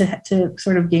and needs to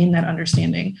sort of gain that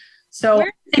understanding. So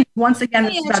I think once again,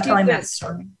 it's about telling that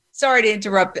story. Sorry to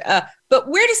interrupt, but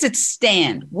where does it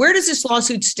stand? Where does this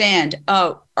lawsuit stand?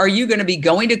 Are you going to be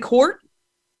going to court?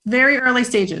 Very early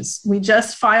stages. We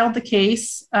just filed the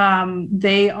case.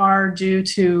 They are due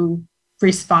to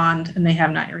respond, and they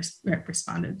have not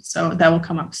responded. So that will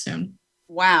come up soon.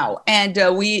 Wow. And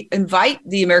we invite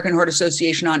the American Heart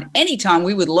Association on anytime.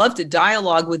 We would love to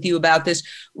dialogue with you about this.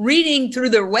 Reading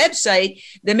through their website,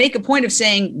 they make a point of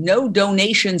saying no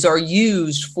donations are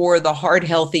used for the Heart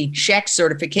Healthy Check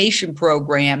certification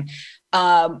program.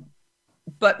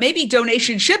 But maybe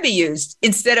donations should be used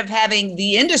instead of having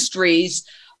the industries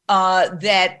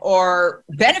that are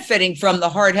benefiting from the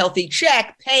Heart Healthy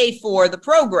Check pay for the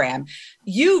program.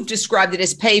 You've described it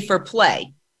as pay for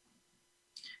play.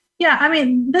 Yeah, I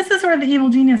mean, this is sort of the evil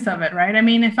genius of it, right? I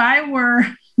mean, if I were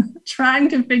trying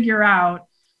to figure out,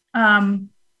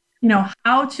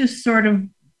 how to sort of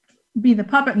be the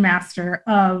puppet master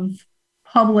of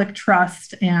public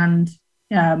trust and,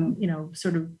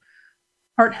 sort of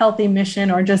heart healthy mission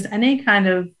or just any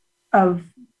kind of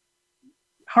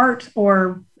heart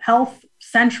or health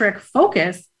centric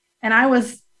focus, and I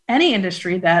was any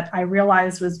industry that I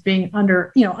realized was being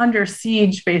under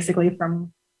siege basically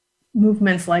from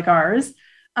movements like ours,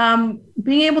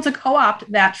 being able to co-opt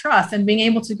that trust and being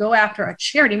able to go after a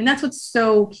charity. I mean, that's what's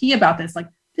so key about this. Like,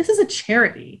 this is a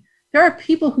charity. There are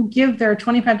people who give their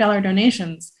 $25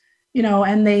 donations,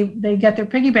 and they get their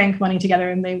piggy bank money together,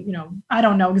 and they, I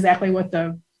don't know exactly what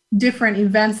the different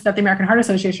events that the American Heart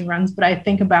Association runs, but I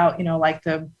think about, like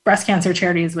the breast cancer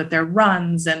charities with their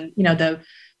runs and, the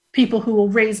people who will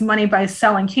raise money by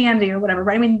selling candy or whatever,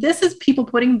 right? I mean, this is people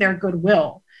putting their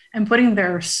goodwill and putting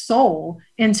their soul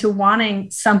into wanting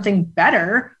something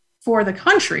better for the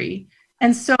country.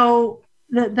 And so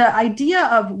the idea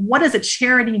of what does a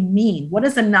charity mean? What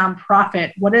is a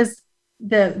nonprofit? What is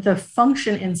the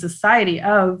function in society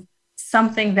of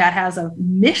something that has a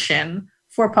mission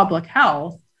for public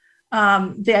health?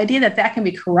 The idea that can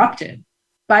be corrupted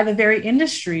by the very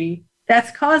industry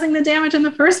that's causing the damage in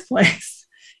the first place,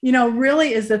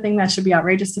 really is the thing that should be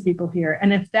outrageous to people here.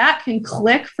 And if that can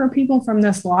click for people from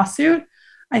this lawsuit,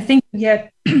 I think we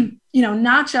get,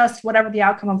 not just whatever the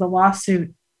outcome of the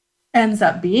lawsuit ends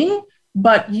up being,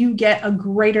 but you get a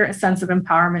greater sense of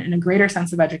empowerment and a greater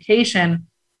sense of education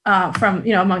from,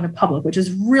 among the public, which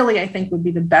is really, I think, would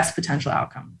be the best potential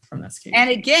outcome from this case. And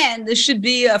again, this should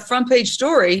be a front page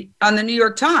story on the New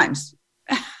York Times.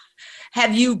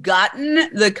 Have you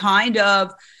gotten the kind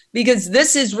of, because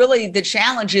this is really the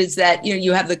challenge is that,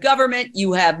 you have the government,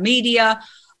 you have media,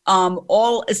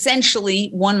 all essentially,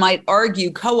 one might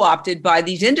argue, co-opted by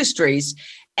these industries.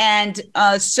 And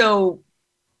so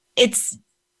it's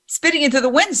spitting into the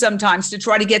wind sometimes to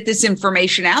try to get this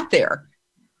information out there.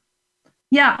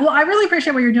 Yeah, well, I really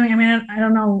appreciate what you're doing. I mean, I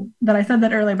don't know that I said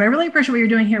that earlier, but I really appreciate what you're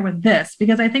doing here with this,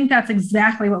 because I think that's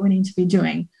exactly what we need to be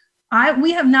doing.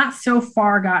 We have not so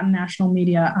far gotten national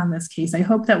media on this case. I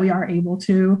hope that we are able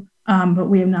to, but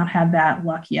we have not had that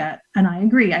luck yet. And I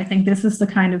agree. I think this is the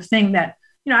kind of thing that,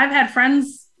 I've had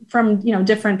friends from,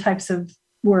 different types of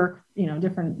work,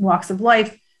 different walks of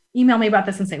life, email me about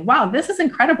this and say, wow, this is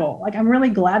incredible. Like, I'm really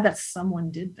glad that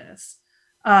someone did this.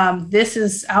 This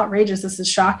is outrageous. This is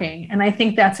shocking. And I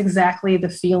think that's exactly the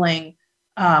feeling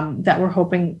that we're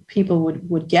hoping people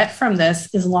would get from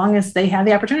this, as long as they have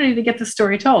the opportunity to get the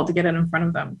story told, to get it in front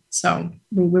of them. So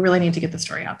we really need to get the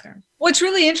story out there. What's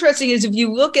really interesting is if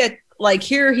you look at, like,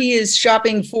 here he is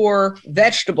shopping for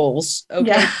vegetables. Okay,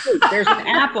 yeah. There's an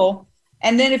apple.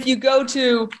 And then if you go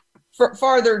to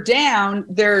farther down,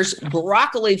 there's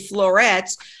broccoli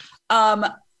florets.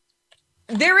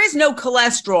 There is no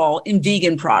cholesterol in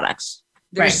vegan products.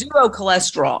 There's zero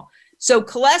cholesterol. So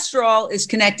cholesterol is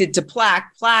connected to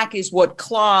plaque. Plaque is what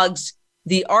clogs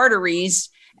the arteries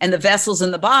and the vessels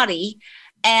in the body.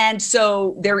 And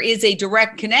so there is a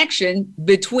direct connection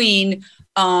between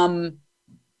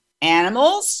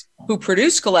animals who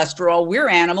produce cholesterol. We're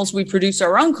animals. We produce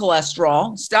our own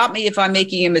cholesterol. Stop me if I'm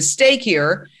making a mistake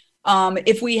here.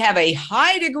 If we have a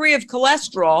high degree of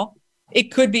cholesterol,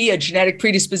 it could be a genetic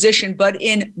predisposition, but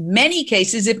in many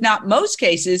cases, if not most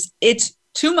cases, it's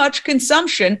too much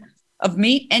consumption of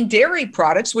meat and dairy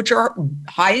products, which are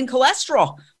high in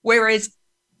cholesterol, whereas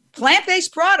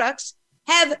plant-based products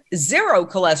have zero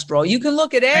cholesterol. You can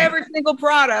look at every single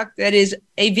product that is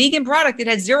a vegan product that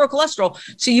has zero cholesterol.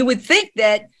 So you would think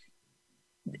that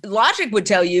logic would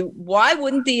tell you, why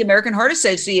wouldn't the American Heart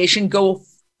Association go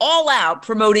all out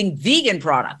promoting vegan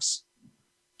products?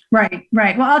 Right.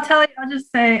 Well, I'll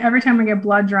just say, every time I get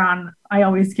blood drawn, I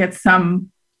always get some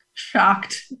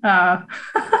shocked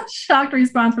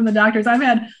response from the doctors. I've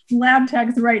had lab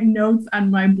techs write notes on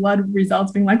my blood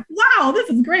results being like, wow, this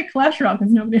is great cholesterol,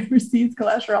 because nobody ever sees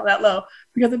cholesterol that low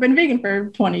because I've been vegan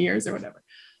for 20 years or whatever.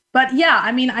 But yeah,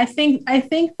 I mean, I think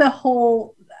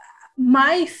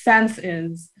my sense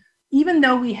is, even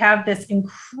though we have this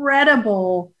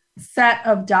incredible set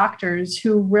of doctors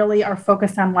who really are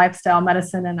focused on lifestyle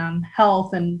medicine and on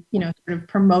health and, sort of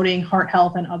promoting heart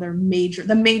health and other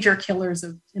major killers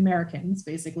of Americans,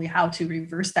 basically how to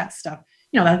reverse that stuff,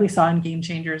 like we saw in Game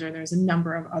Changers, or there's a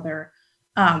number of other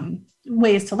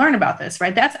ways to learn about this,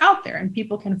 right? That's out there and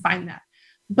people can find that.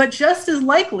 But just as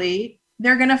likely,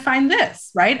 they're going to find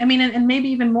this, right? I mean, and maybe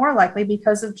even more likely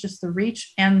because of just the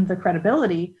reach and the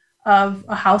credibility of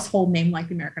a household name like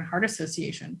the American Heart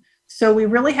Association. So we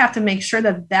really have to make sure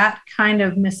that that kind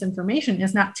of misinformation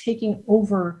is not taking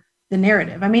over the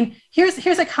narrative. I mean, here's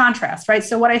a contrast, right?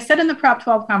 So what I said in the Prop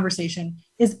 12 conversation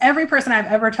is every person I've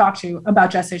ever talked to about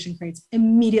gestation crates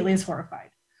immediately is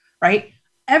horrified, right?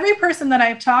 Every person that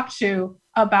I've talked to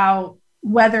about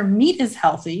whether meat is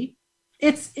healthy,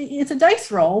 it's a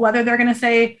dice roll, whether they're going to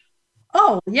say,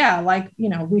 oh yeah,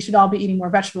 we should all be eating more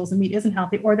vegetables and meat isn't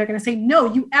healthy. Or they're going to say,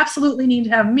 no, you absolutely need to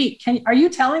have meat. Are you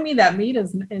telling me that meat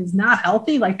is not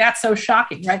healthy? Like, that's so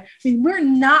shocking, right? I mean, we're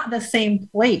not the same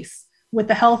place with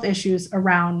the health issues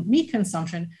around meat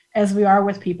consumption as we are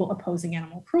with people opposing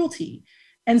animal cruelty.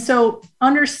 And so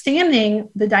understanding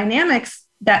the dynamics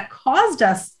that caused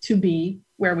us to be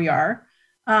where we are,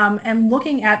 and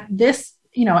looking at this,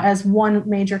 as one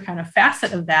major kind of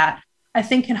facet of that, I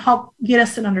think can help get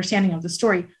us an understanding of the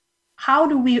story. How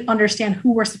do we understand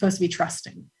who we're supposed to be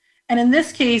trusting? And in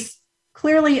this case,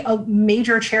 clearly a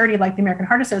major charity like the American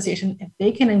Heart Association, if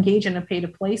they can engage in a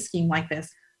pay-to-play scheme like this,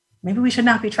 maybe we should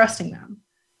not be trusting them.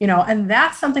 And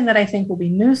that's something that I think will be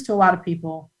news to a lot of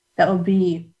people, that will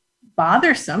be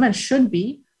bothersome and should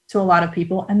be to a lot of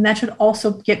people. And that should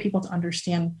also get people to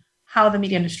understand how the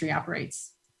meat industry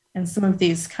operates and some of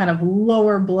these kind of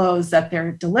lower blows that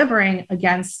they're delivering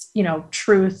against,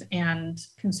 truth and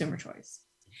consumer choice.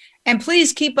 And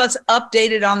please keep us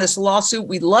updated on this lawsuit.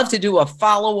 We'd love to do a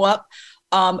follow-up.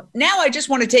 Now I just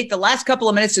want to take the last couple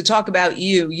of minutes to talk about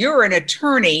you. You're an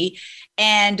attorney,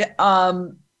 and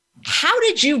how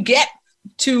did you get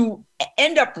to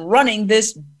end up running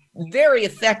this very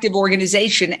effective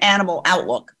organization, Animal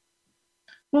Outlook?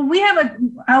 Well,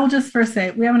 I will just first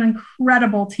say, we have an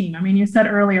incredible team. I mean, you said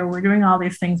earlier, we're doing all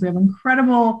these things. We have an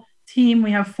incredible team.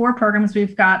 We have 4 programs.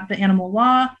 We've got the animal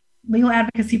law, legal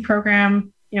advocacy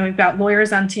program. We've got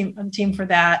lawyers on team for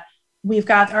that. We've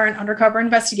got our undercover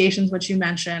investigations, which you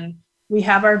mentioned. We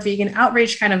have our vegan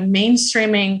outreach, kind of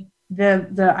mainstreaming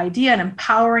the idea and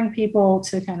empowering people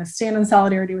to kind of stand in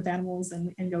solidarity with animals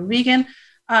and go vegan.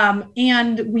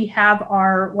 And we have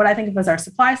what I think of as our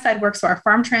supply side work, so our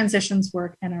farm transitions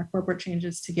work and our corporate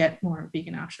changes to get more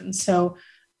vegan options. So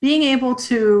being able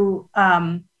to,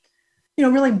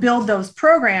 really build those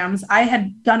programs, I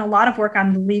had done a lot of work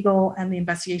on the legal and the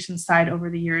investigation side over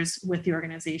the years with the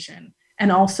organization,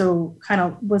 and also kind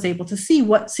of was able to see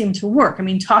what seemed to work. I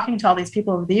mean, talking to all these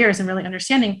people over the years and really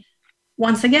understanding,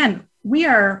 once again, we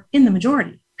are in the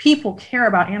majority. People care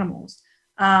about animals.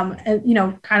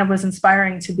 And, kind of was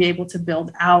inspiring to be able to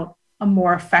build out a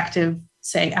more effective,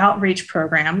 say, outreach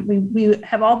program. We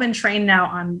have all been trained now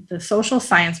on the social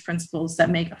science principles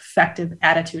that make effective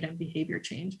attitude and behavior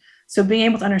change. So being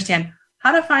able to understand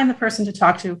how to find the person to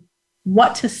talk to,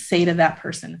 what to say to that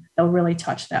person that will really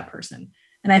touch that person.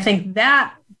 And I think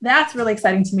that's really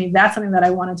exciting to me. That's something that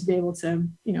I wanted to be able to,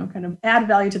 kind of add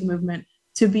value to the movement,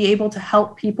 to be able to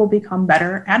help people become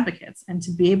better advocates and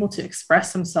to be able to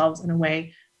express themselves in a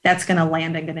way that's going to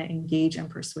land and going to engage and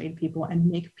persuade people and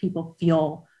make people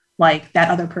feel like that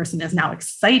other person is now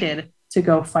excited to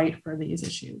go fight for these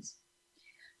issues.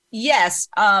 Yes,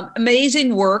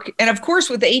 amazing work. And of course,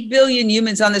 with 8 billion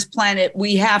humans on this planet,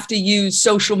 we have to use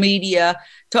social media.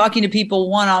 Talking to people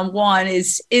one-on-one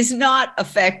is not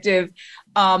effective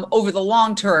over the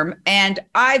long term. And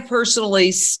I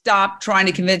personally stopped trying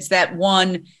to convince that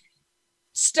one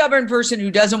stubborn person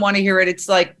who doesn't want to hear it. It's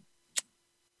like,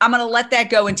 I'm going to let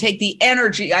that go and take the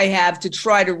energy I have to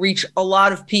try to reach a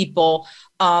lot of people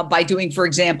by doing, for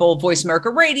example, Voice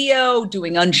America Radio,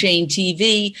 doing Unchained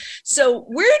TV. So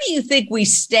where do you think we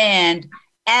stand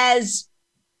as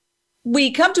we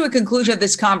come to a conclusion of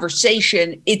this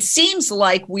conversation? It seems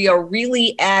like we are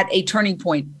really at a turning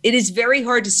point. It is very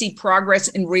hard to see progress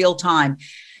in real time.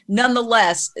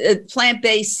 Nonetheless, the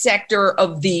plant-based sector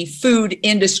of the food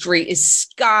industry is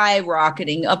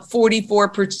skyrocketing, up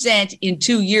 44% in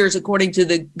 2 years, according to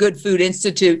the Good Food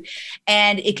Institute,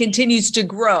 and it continues to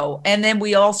grow. And then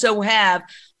we also have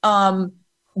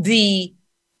the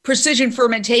precision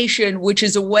fermentation, which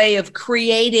is a way of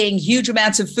creating huge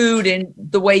amounts of food in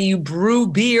the way you brew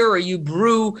beer or you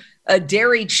brew a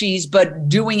dairy cheese, but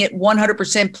doing it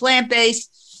 100%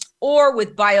 plant-based, or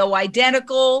with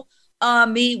bioidentical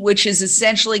meat, which is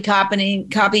essentially copying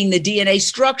the DNA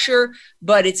structure,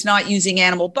 but it's not using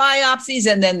animal biopsies.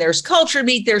 And then there's cultured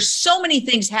meat. There's so many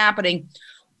things happening.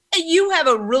 And you have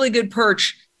a really good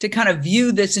perch to kind of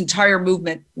view this entire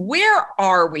movement. Where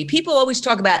are we? People always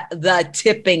talk about the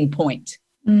tipping point.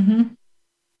 Mm-hmm.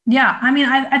 Yeah. I mean,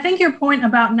 I think your point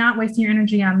about not wasting your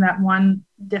energy on that one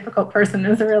difficult person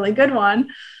is a really good one.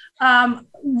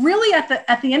 Really,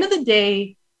 at the end of the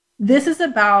day, this is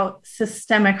about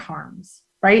systemic harms,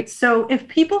 right? So if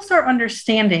people start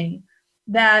understanding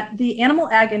that the animal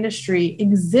ag industry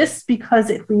exists because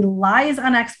it relies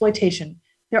on exploitation,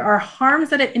 there are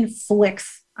harms that it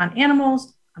inflicts on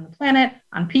animals, on the planet,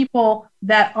 on people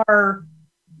that are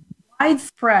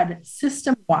widespread,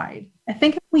 system-wide. I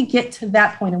think if we get to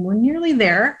that point, and we're nearly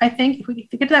there, I think if we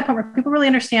get to that point where people really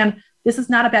understand this is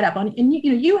not a bad apple. And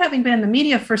you having been in the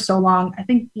media for so long, I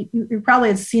think you probably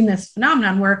have seen this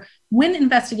phenomenon where when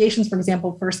investigations, for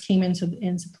example, first came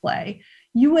into play,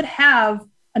 you would have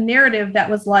a narrative that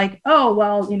was like, oh,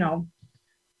 well,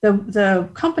 the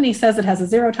company says it has a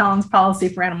zero tolerance policy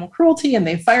for animal cruelty and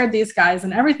they fired these guys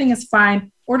and everything is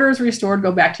fine. Order is restored.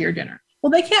 Go back to your dinner. Well,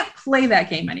 they can't play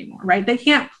that game anymore, right? They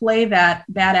can't play that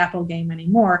bad apple game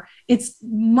anymore. It's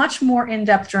much more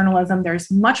in-depth journalism.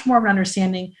 There's much more of an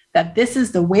understanding that this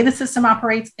is the way the system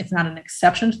operates. It's not an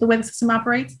exception to the way the system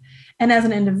operates. And as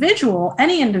an individual,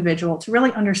 any individual, to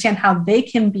really understand how they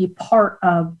can be part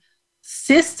of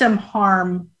system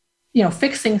harm,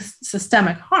 fixing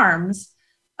systemic harms,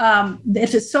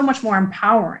 it's just so much more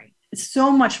empowering. It's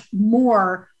so much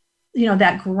more,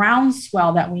 that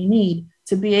groundswell that we need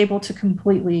to be able to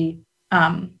completely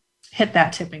hit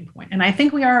that tipping point. And I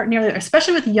think we are nearly there,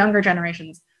 especially with younger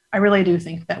generations. I really do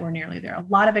think that we're nearly there. A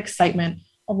lot of excitement,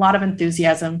 a lot of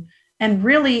enthusiasm. And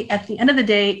really, at the end of the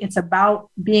day, it's about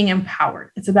being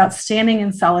empowered. It's about standing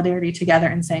in solidarity together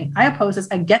and saying, I oppose this.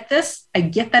 I get this. I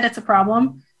get that it's a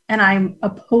problem. And I'm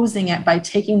opposing it by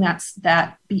taking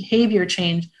that behavior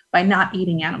change by not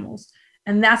eating animals.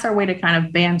 And that's our way to kind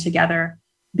of band together,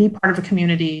 be part of a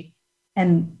community,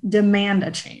 and demand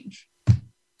a change.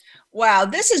 Wow,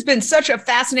 this has been such a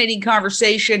fascinating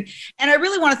conversation. And I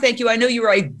really want to thank you. I know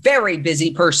you're a very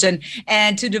busy person,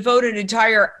 and to devote an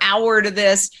entire hour to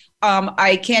this,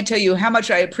 I can't tell you how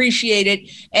much I appreciate it.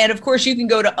 And of course, you can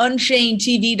go to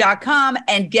UnchainedTV.com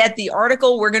and get the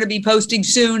article we're going to be posting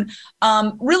soon,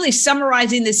 really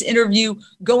summarizing this interview,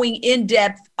 going in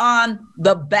depth on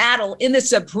the battle in the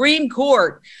Supreme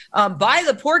Court by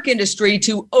the pork industry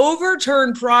to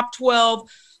overturn Prop 12,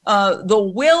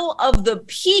 the will of the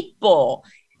people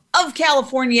of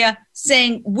California,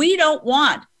 saying we don't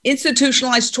want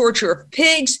institutionalized torture of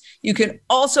pigs. You can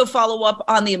also follow up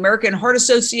on the American Heart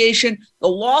Association, the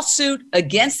lawsuit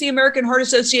against the American Heart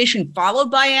Association,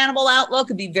 followed by Animal Outlook.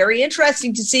 It'd be very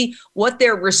interesting to see what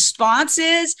their response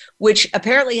is, which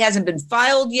apparently hasn't been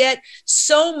filed yet.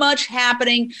 So much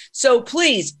happening. So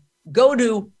please go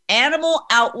to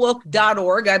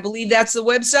animaloutlook.org. I believe that's the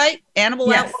website,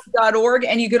 animaloutlook.org.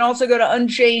 And you can also go to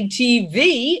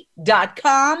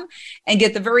UnchainedTV.com and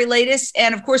get the very latest.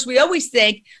 And of course, we always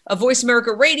thank Voice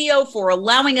America Radio for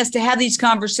allowing us to have these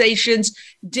conversations.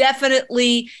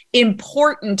 Definitely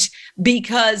important,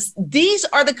 because these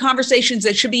are the conversations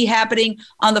that should be happening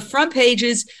on the front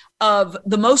pages of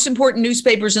the most important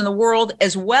newspapers in the world,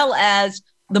 as well as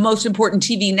the most important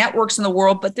TV networks in the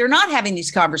world, but they're not having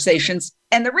these conversations.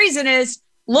 And the reason is,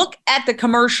 look at the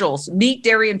commercials. Meat,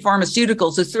 dairy, and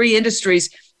pharmaceuticals, the three industries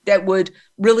that would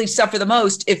really suffer the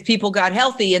most if people got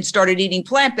healthy and started eating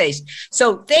plant-based.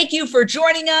 So thank you for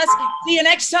joining us. See you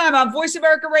next time on Voice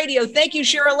America Radio. Thank you,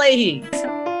 Cheryl Leahy.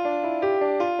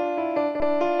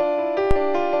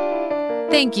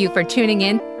 Thank you for tuning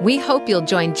in. We hope you'll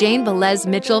join Jane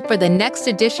Velez-Mitchell for the next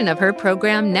edition of her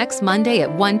program next Monday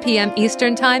at 1 p.m.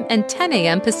 Eastern Time and 10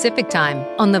 a.m. Pacific Time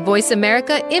on the Voice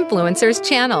America Influencers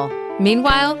channel.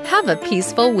 Meanwhile, have a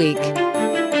peaceful week.